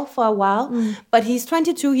prowl for a while, but he's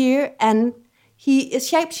 22 here, and he is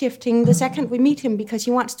shape-shifting the second we meet him because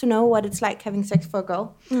he wants to know what it's like having sex for a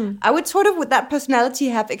girl. I would sort of, with that personality,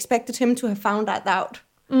 have expected him to have found that out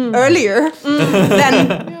earlier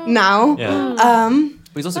than now.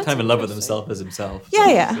 But he's also kind of in love with himself as himself.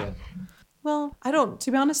 Well,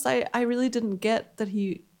 to be honest, I really didn't get that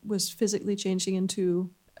he was physically changing into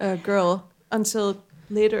a girl until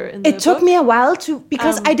later in the book. It took me a while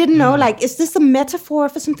because I didn't know, like, is this a metaphor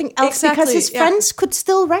for something else? Exactly, because his friends could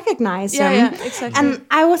still recognize him. Yeah, exactly. And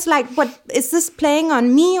I was like, what, is this playing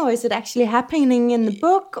on me, or is it actually happening in the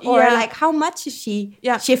book? Or like, how much is she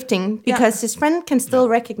shifting? Because his friend can still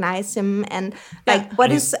recognize him, and like,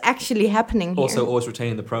 what is actually happening here? Also always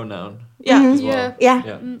retaining the pronoun. Mm-hmm. As well.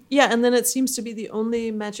 And then it seems to be the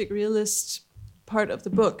only magic realist part of the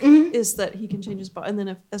book is that he can change his body, and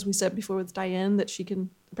then as we said before with Diane, that she can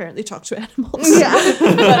apparently talk to animals.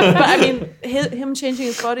 But I mean, him changing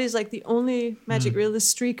his body is like the only magic realist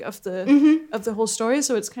streak of the whole story,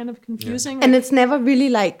 so it's kind of confusing. And it's never really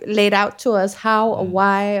like laid out to us how or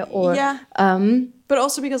why or but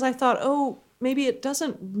also because I thought, maybe it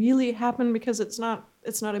doesn't really happen because it's not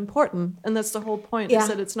important, and that's the whole point, is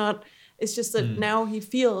that it's just that now he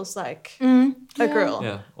feels like a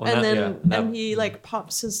girl. And he like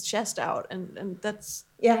pops his chest out, and that's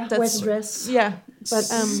wears a dress. But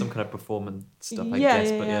some kind of performance stuff, I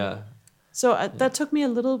guess. So that took me a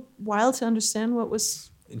little while to understand what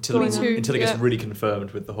was until it gets really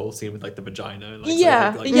confirmed with the whole scene with like the vagina. And, like,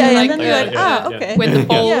 and then you're like, okay. When the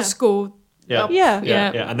balls go.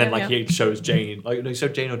 And then like he shows Jane, like he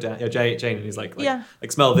showed Jane or Jane, and he's like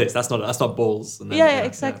smell this. That's not balls. And then,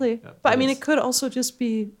 exactly. But I mean, it could also just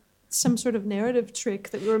be some sort of narrative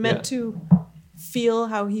trick that we were meant to feel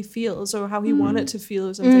how he feels or how he wanted to feel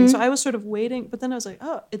or something. So I was sort of waiting, but then I was like,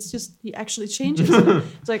 it's just he actually changes.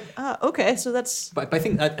 It's like, okay, so that's. But I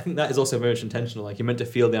think that is also very much intentional. Like you're meant to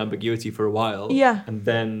feel the ambiguity for a while, and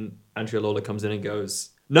then Andrea Lawler comes in and goes,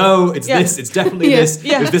 no, it's this. It's definitely this.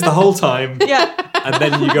 It was this the whole time. And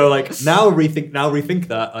then you go like, now rethink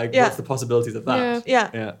that. Like, what's the possibilities of that?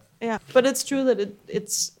 Yeah. But it's true that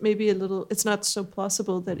it's maybe a little. It's not so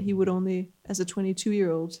plausible that he would only, as a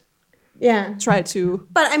 22-year-old, try to.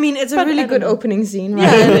 But I mean, it's a really good opening scene, right?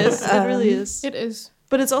 Yeah, it is. It really is. It is.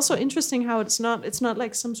 But it's also interesting how it's not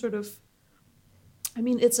like some sort of. I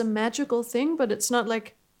mean, it's a magical thing, but it's not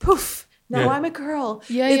like poof. Now I'm a girl.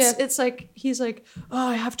 It's like he's like,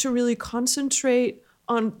 I have to really concentrate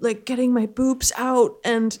on like getting my boobs out,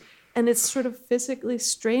 and it's sort of physically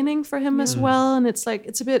straining for him as well, and it's like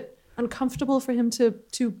it's a bit uncomfortable for him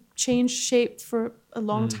to change shape for a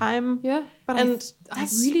long time. Yeah, but I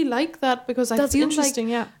really like that because I that's feel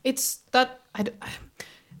interesting. Like it's that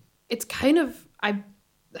it's kind of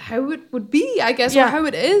how it would be, I guess, Yeah. or how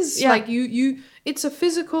it is. Yeah. Like you it's a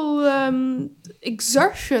physical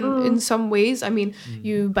exertion in some ways. I mean,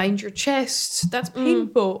 you bind your chest, that's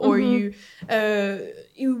painful, or you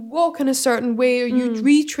walk in a certain way, or you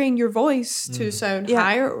retrain your voice to sound Yeah.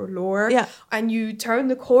 higher or lower, Yeah. and you turn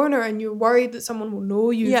the corner and you're worried that someone will know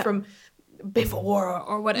you Yeah. from before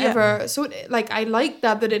or whatever. So like I like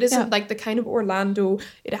that it isn't like the kind of Orlando,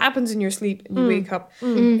 it happens in your sleep and you wake up.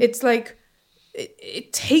 It's like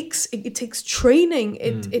it takes training.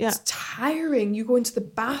 It's tiring. You go into the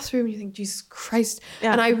bathroom and you think, Jesus Christ.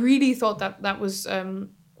 Yeah. And I really thought that was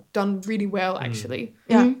done really well, actually.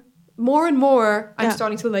 Yeah. More and more, I'm Yeah.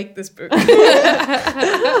 starting to like this book.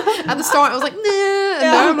 At the start, I was like, nah.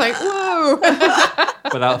 And now I'm like, whoa.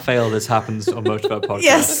 Without fail, this happens on most of our podcasts.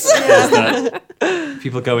 Yes. Is that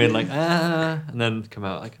people go in like, and then come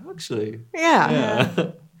out like, actually.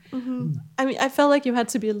 Yeah. I mean, I felt like you had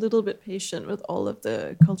to be a little bit patient with all of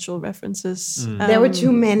the cultural references. There were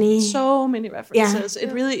too many. So many references.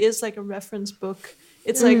 It really is like a reference book.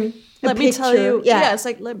 It's like, let me tell picture, you. yeah. Yeah, it's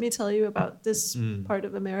like, let me tell you about this part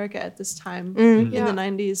of America at this time Mm. in the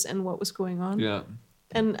 90s and what was going on. Yeah.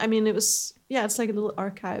 And I mean, it's like a little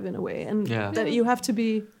archive in a way. And Yeah. that you have to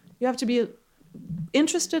be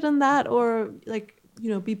interested in that, or like,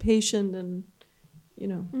 be patient and,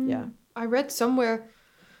 yeah. I read somewhere,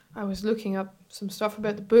 I was looking up some stuff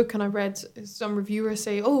about the book, and I read some reviewers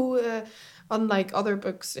say, unlike other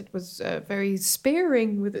books, it was very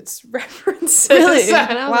sparing with its references. Really?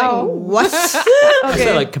 And I was Wow. What? I'd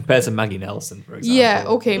say like compared to Maggie Nelson, for example. yeah,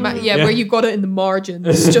 okay, where you got it in the margins,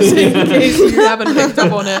 just in case you haven't picked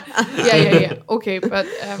up on it. Yeah. Okay, but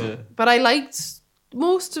I liked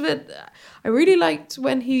most of it. I really liked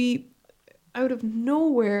when he, out of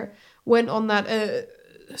nowhere, went on that,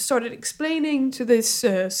 started explaining to this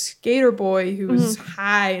skater boy who was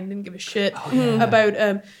high and didn't give a shit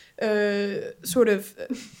about sort of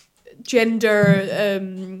gender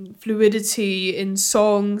fluidity in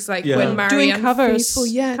songs, like when Marianne covers.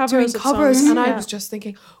 Faithfull, Covers doing of covers, songs. and I Yeah. was just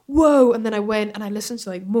thinking, whoa! And then I went and I listened to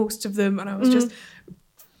like most of them, and I was just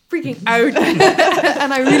freaking out.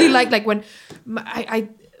 And I really like when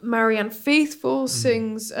Marianne Faithfull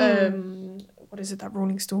sings. What is it, that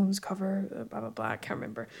Rolling Stones cover? Blah blah blah. I can't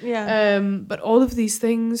remember. Yeah. But all of these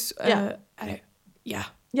things. Yeah,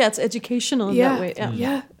 it's educational in that way.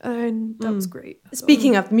 Yeah. And that was great.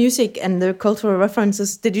 Speaking of music and the cultural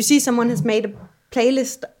references, did you see someone has made a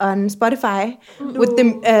playlist on Spotify with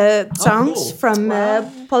the songs cool. from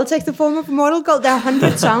Politics, the Form of Immortal Gold? There are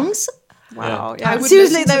 100 songs. Wow. I would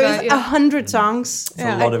Seriously, listen to there is that, yeah. 100 songs. It's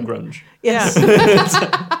a lot of grunge. Yes.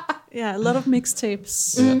 Yeah, a lot of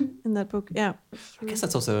mixtapes in that book. Yeah. I guess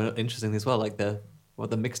that's also interesting as well, like what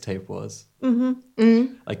the mixtape was.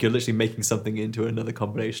 Like you're literally making something into another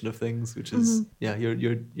combination of things, which is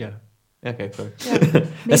okay, fair.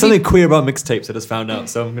 There's something queer about mixtapes I just found out,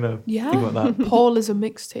 so I'm gonna think about that. Paul is a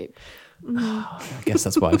mixtape. I guess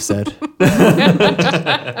that's what I've said.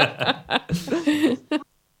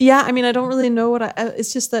 Yeah, I mean, I don't really know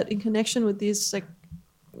it's just that in connection with these, like,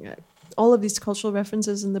 all of these cultural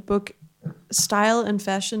references in the book, style and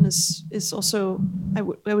fashion is also, I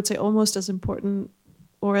would say, almost as important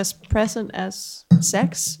or as present as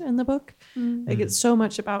sex in the book. Like, it's so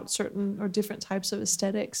much about certain or different types of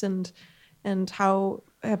aesthetics and how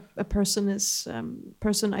a person is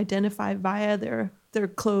person identify via their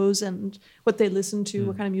clothes and what they listen to,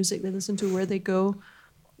 what kind of music they listen to, where they go,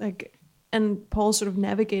 like. And Paul sort of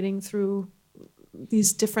navigating through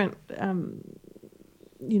these different,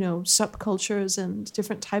 subcultures and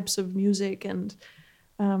different types of music, and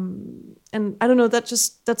I don't know.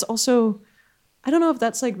 That's also, I don't know if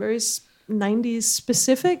that's like very 90s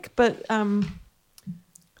specific, but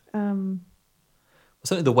certainly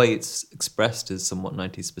the way it's expressed is somewhat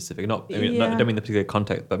 90s specific. I don't mean the particular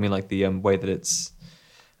context, but I mean like the way that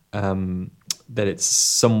it's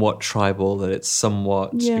somewhat tribal, that it's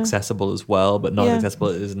somewhat accessible as well, but not as accessible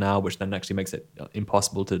as it is now, which then actually makes it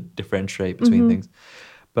impossible to differentiate between things.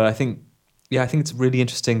 But I think it's really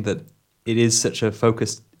interesting that it is such a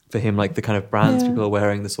focus for him, like the kind of brands people are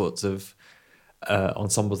wearing, the sorts of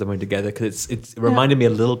ensembles they're wearing together, because it reminded me a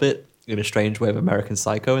little bit in a strange way of American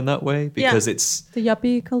Psycho in that way, because it's the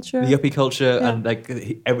yuppie culture. And like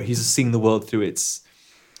he's seeing the world through its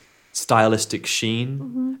stylistic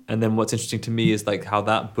sheen. And then what's interesting to me is like how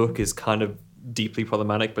that book is kind of deeply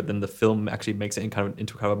problematic, but then the film actually makes it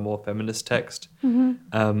into kind of a more feminist text.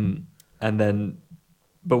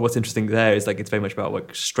 But what's interesting there is like it's very much about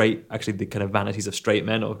like actually the kind of vanities of straight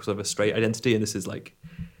men, or sort of a straight identity, and this is like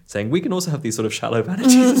saying we can also have these sort of shallow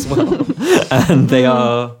vanities as well. And they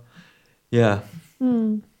are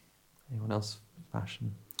Anyone else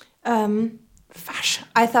Fashion. Fashion.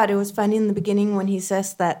 I thought it was funny in the beginning when he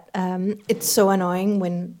says that it's so annoying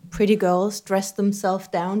when pretty girls dress themselves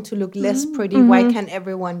down to look less pretty. Why can't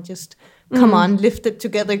everyone just come on, lift it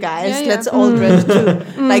together, guys? Yeah, yeah. Let's all dress to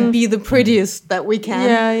like be the prettiest that we can.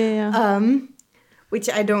 Yeah. Which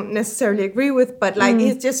I don't necessarily agree with, but like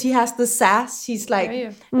it's just he has the sass. He's like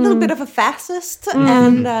Yeah, a little bit of a fascist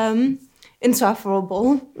and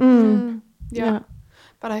insufferable. Yeah.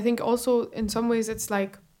 But I think also in some ways it's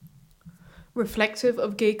like reflective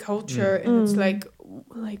of gay culture, and it's like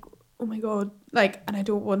oh my god, like, and I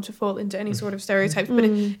don't want to fall into any sort of stereotypes, but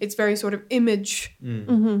it's very sort of image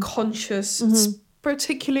conscious,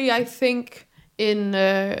 particularly I think in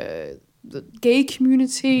the gay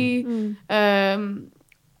community,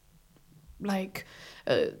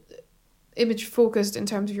 image focused in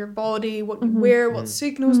terms of your body, what you wear, what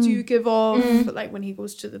signals do you give off, like when he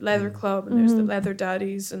goes to the leather club and there's the leather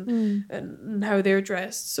daddies and how they're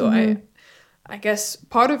dressed. So I guess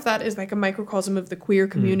part of that is like a microcosm of the queer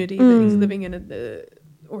community that he's living in,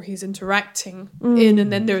 or he's interacting in,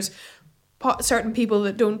 and then there's certain people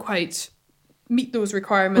that don't quite meet those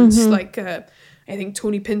requirements, like I think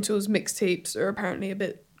Tony Pinto's mixtapes are apparently a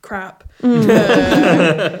bit crap, right?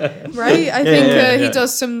 I think he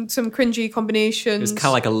does some cringy combinations. It's kind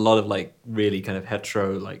of like a lot of like really kind of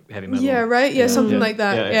hetero like heavy metal. Yeah, right. Yeah, something like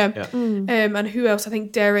that. Yeah. And who else? I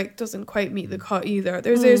think Derek doesn't quite meet the cut either.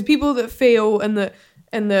 There's people that fail and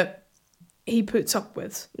that he puts up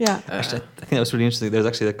with. Yeah. Actually, I think that was really interesting. There's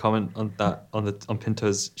actually a comment on that on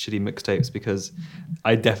Pinto's shitty mixtapes, because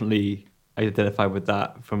I definitely identify with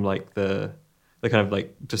that from like the kind of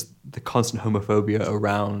like just the constant homophobia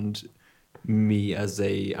around me as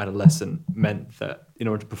a adolescent meant that in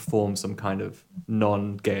order to perform some kind of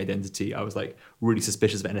non-gay identity, I was like really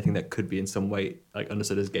suspicious of anything that could be in some way like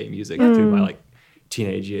understood as gay music through my like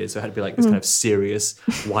teenage years. So I had to be like this kind of serious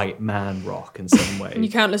white man rock in some way. And you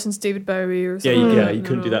can't listen to David Bowie or something. You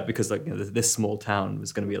couldn't do that because like this small town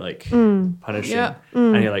was going to be like punishing,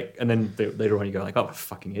 and you're like, and then later on you go like, oh,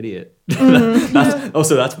 fucking idiot.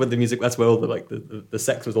 That's where the music. That's where all the like the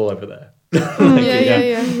sex was all over there.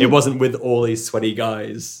 It wasn't with all these sweaty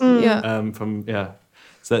guys.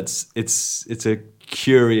 So it's a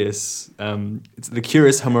curious it's the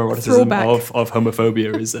curious homoeroticism of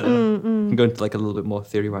homophobia is I'm going to like a little bit more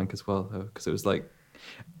theory wank as well, though, because it was like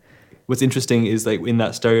what's interesting is like in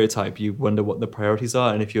that stereotype you wonder what the priorities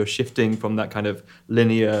are, and if you're shifting from that kind of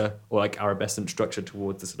linear or like arabescent structure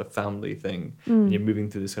towards the sort of family thing, and you're moving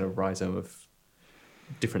through this kind of rhizome of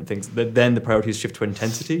different things, then the priorities shift to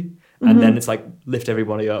intensity, and then it's like lift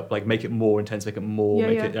everybody up, like make it more intense, make it more,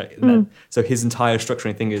 so his entire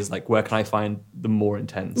structuring thing is like, where can I find the more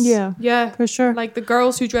intense? Yeah, for sure. Like the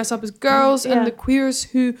girls who dress up as girls and the queers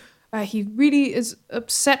who he really is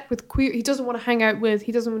upset with queer. He doesn't want to hang out with.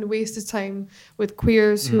 He doesn't want to waste his time with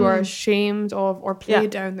queers who are ashamed of or play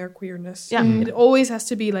down their queerness. It always has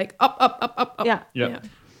to be like up. Yeah.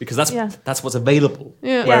 Because that's what's available.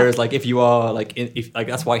 Yeah. Whereas like if you are like if like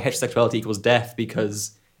that's why heterosexuality equals death,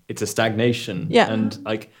 because it's a stagnation. Yeah. And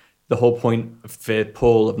like the whole point for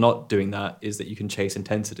Paul of not doing that is that you can chase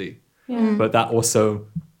intensity. Yeah. But that also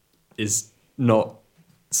is not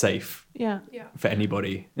safe Yeah. for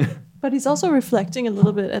anybody. But he's also reflecting a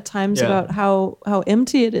little bit at times about how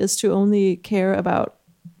empty it is to only care about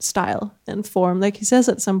style and form. Like he says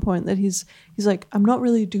at some point that he's like, I'm not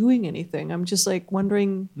really doing anything. I'm just like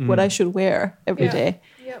wondering what I should wear every day,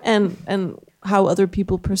 and how other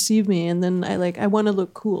people perceive me. And then I want to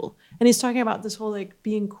look cool. And he's talking about this whole like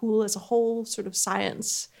being cool as a whole sort of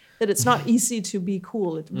science, that it's not easy to be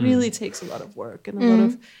cool. It really takes a lot of work and a lot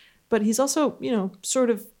of, but he's also, sort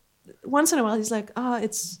of once in a while he's like,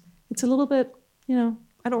 it's a little bit,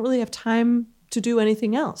 I don't really have time to do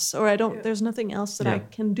anything else, or there's nothing else that I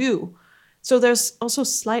can do. So there's also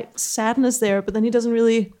slight sadness there, but then he doesn't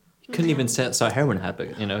really... He couldn't even start heroin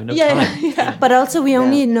habit, no time. But also we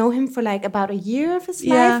only know him for like about a year of his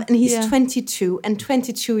life, and he's 22, and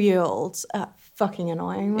 22-year-olds are fucking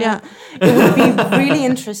annoying. Right? Yeah. It would be really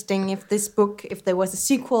interesting if this book, if there was a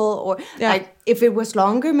sequel, or like if it was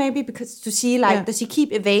longer maybe, because to see like, does he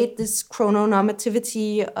keep evade this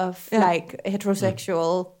chrononormativity of like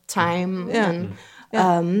heterosexual time?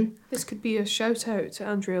 And this could be a shout out to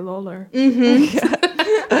Andrea Lawler.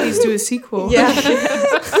 Please do a sequel.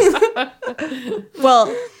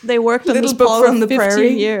 Well, they worked on this book for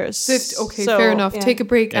 15 years. Fair enough. Take a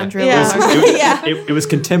break, Andrea Lawler. It was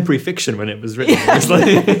contemporary fiction when it was written. It was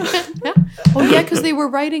like Oh yeah, because they were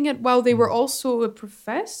writing it while they were also a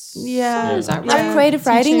professor. Yeah. Is that Yeah. right? Of creative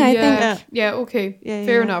writing, Teaching, I yeah. think. Yeah. Okay. Yeah,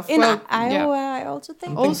 Fair yeah. enough. In well, Iowa, yeah. I also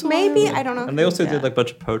think. Also Maybe, Iowa. I don't know. And they also Yeah. did like a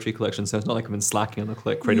bunch of poetry collections, so it's not like I've been slacking on the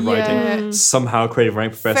creative Yeah. writing. Somehow, creative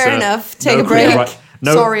writing professor. Fair enough. Take no a break. creative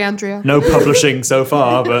no, Sorry, Andrea. no publishing so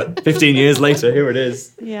far, but 15 years later, here it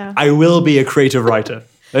is. Yeah. I will be a creative writer.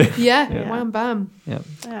 Yeah. Wham bam. Yeah.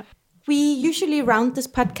 Yeah. We usually round this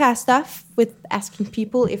podcast off with asking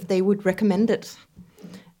people if they would recommend it.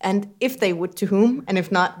 And if they would, to whom, and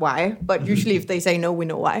if not, why. But usually if they say no, we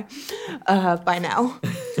know why by now.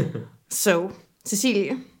 So,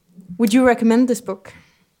 Cecilia, would you recommend this book?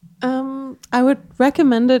 I would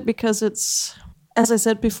recommend it because it's, as I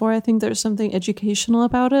said before, I think there's something educational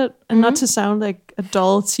about it, and not to sound like a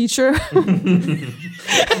dull teacher, but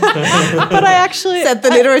I actually Said the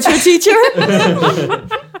literature teacher.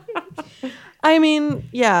 I mean,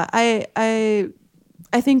 yeah, I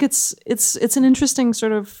think it's an interesting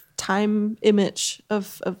sort of time image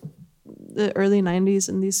of the early 90s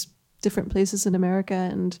in these different places in America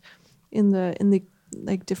and in the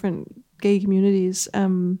like different gay communities.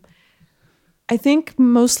 I think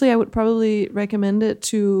mostly I would probably recommend it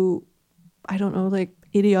to, I don't know, like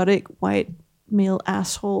idiotic white male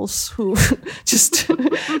assholes who just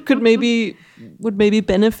would maybe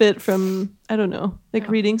benefit from, I don't know, like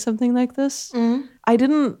reading something like this. At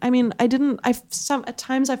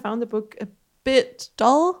times I found the book a bit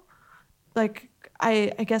dull. Like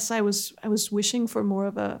I guess I was wishing for more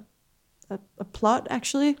of a plot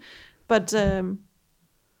actually, but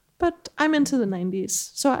I'm into the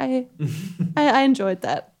 90s, so I enjoyed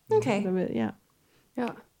that. Okay. A bit, yeah.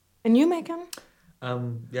 Yeah. And you, Megan?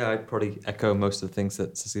 Yeah, I'd probably echo most of the things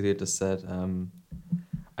that Cecilia just said.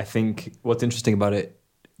 I think what's interesting about it,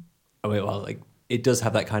 it does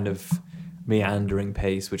have that kind of meandering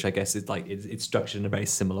pace, which I guess is like it's structured in a very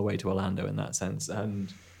similar way to Orlando in that sense,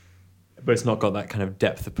 but it's not got that kind of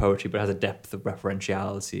depth of poetry, but it has a depth of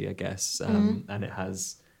referentiality, I guess, and it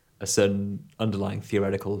has a certain underlying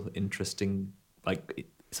theoretical something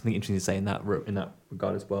interesting to say in that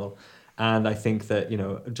regard as well. And I think that,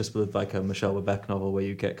 just with like a Michelle Houellebecq novel where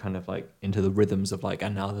you get kind of like into the rhythms of like,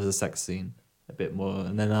 and now there's a sex scene a bit more,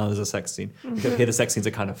 and then now there's a sex scene. Here the sex scenes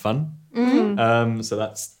are kind of fun. So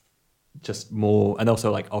that's just more, and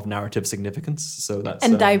also like of narrative significance. So that's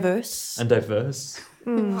Diverse. And diverse.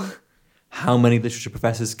 How many literature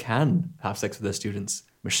professors can have sex with their students?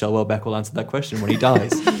 Michelle Houellebecq will answer that question when he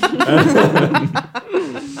dies.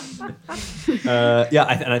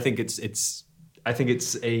 I think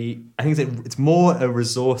it's more a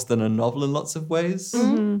resource than a novel in lots of ways,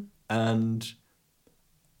 and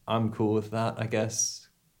I'm cool with that, I guess.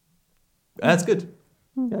 That's good.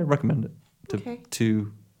 Yeah, I recommend it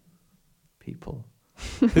to people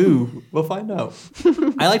who will find out.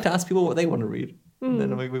 I like to ask people what they want to read, and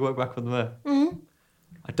then we work back from there.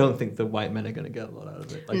 I don't think the white men are going to get a lot out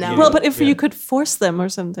of it. Like, No. Well, but if you could force them or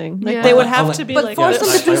something, like Yeah. they would have to be But like, force them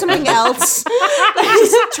to do something else.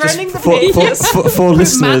 turning the for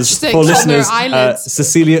listeners, Matchsticks on their eyelids.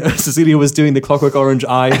 Cecilia was doing the Clockwork Orange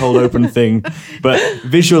eye hold open thing, but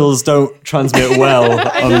visuals don't transmit well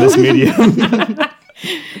on this medium.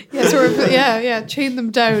 Chain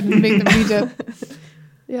them down and make them read it.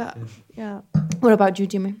 Yeah. yeah. What about you,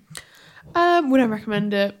 Jimmy? Would I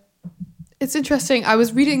recommend it? It's interesting. I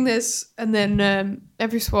was reading this, and then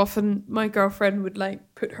every so often my girlfriend would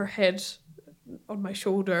like put her head on my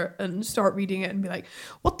shoulder and start reading it and be like,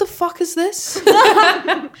 "What the fuck is this?"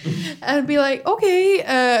 And I'd be like, "Okay."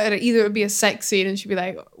 And either it would be a sex scene, and she'd be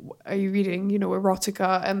like, "Are you reading,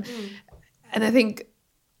 erotica?" And I think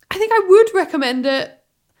I would recommend it.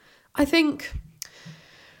 I think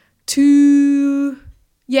to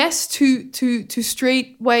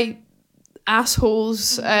straight white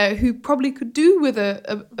assholes who probably could do with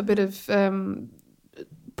a bit of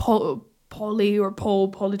Polly or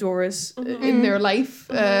Polydorus in their life,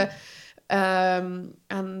 and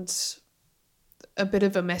a bit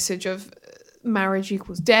of a message of marriage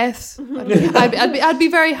equals death. I'd be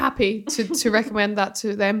very happy to recommend that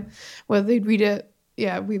to them. Whether they'd read it,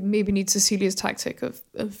 we maybe need Cecilia's tactic of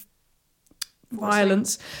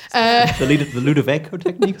violence. The Ludovico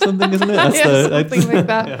technique or something, isn't it? That's Something like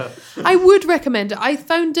that. Yeah. I would recommend it. I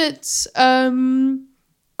found it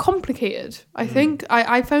complicated, I think.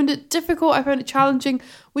 I found it difficult. I found it challenging,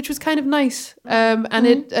 which was kind of nice. And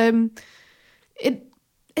it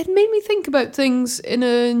made me think about things in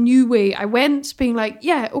a new way. I went being like,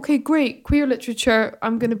 yeah, okay, great, queer literature.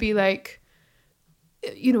 I'm going to be like,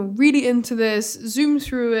 really into this, zoom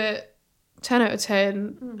through it, 10 out of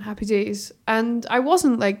 10, happy days. And I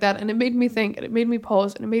wasn't like that. And it made me think, and it made me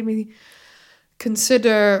pause, and it made me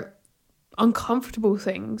consider uncomfortable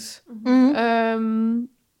things, Mm-hmm.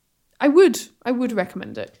 I would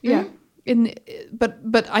recommend it. Yeah.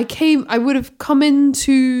 But I would have come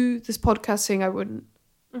into this podcast saying I wouldn't.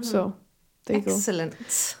 So there you go. Excellent.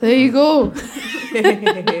 There you go.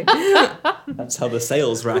 That's how the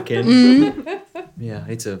sales rack in. Yeah, I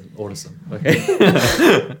need to order some. Okay.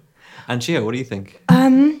 And Gio, what do you think?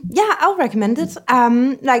 Yeah, I'll recommend it.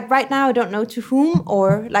 Like right now, I don't know to whom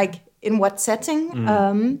or like in what setting.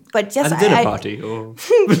 But yes, At a dinner party or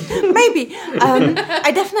maybe.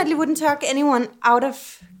 I definitely wouldn't talk anyone out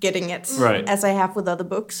of getting it, Right. as I have with other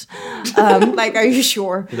books. Like, are you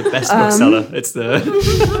sure? you're the best bookseller. It's the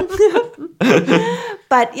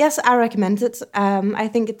But yes, I recommend it. I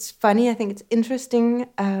think it's funny. I think it's interesting.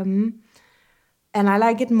 And I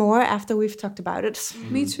like it more after we've talked about it.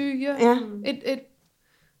 Me too. Yeah. Yeah. It.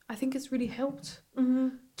 I think it's really helped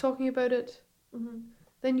talking about it.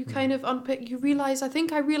 Then you kind of unpick. You realize. I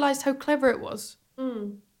think I realized how clever it was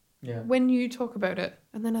yeah. when you talk about it,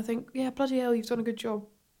 and then I think, yeah, bloody hell, you've done a good job.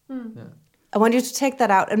 I want you to take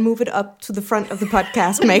that out and move it up to the front of the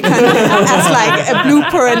podcast, Macon, as like a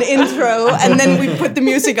blooper and intro, and then we put the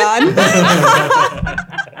music on.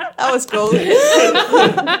 That was gold.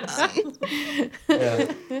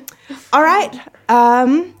 All right.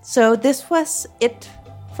 So this was it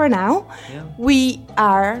for now. Yeah. We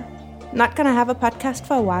are not going to have a podcast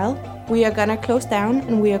for a while. We are going to close down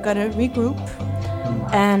and we are going to regroup.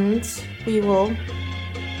 And we will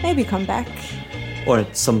maybe come back. Or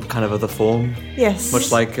in some kind of other form. Yes.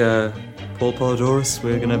 Much like Paul Polydorus,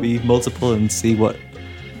 we're going to be multiple and see what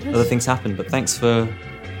other things happen. But thanks for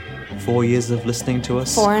 4 years of listening to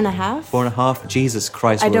us. 4.5. 4.5. Jesus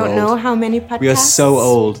Christ, I we're don't old. know how many podcasts. We are so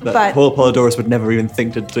old that but- Paul Polydorus would never even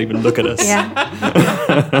think to even look at us.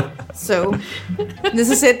 Yeah. So, this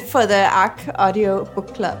is it for the ARC Audio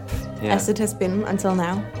Book Club, Yeah. as it has been until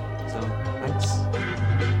now. So, thanks.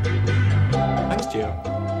 Thanks, Gio.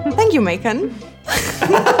 Thank you, Macon.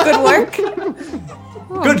 Good work.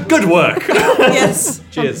 Good work. Yes.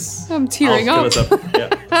 Cheers. I'm tearing I'll up. fill us up. Yeah.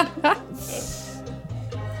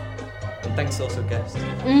 And thanks also, guest.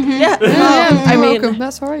 Mm-hmm. Yeah. Yeah, I you're mean, welcome.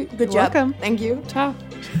 That's all right. Good You're job. welcome. Thank you. Ciao.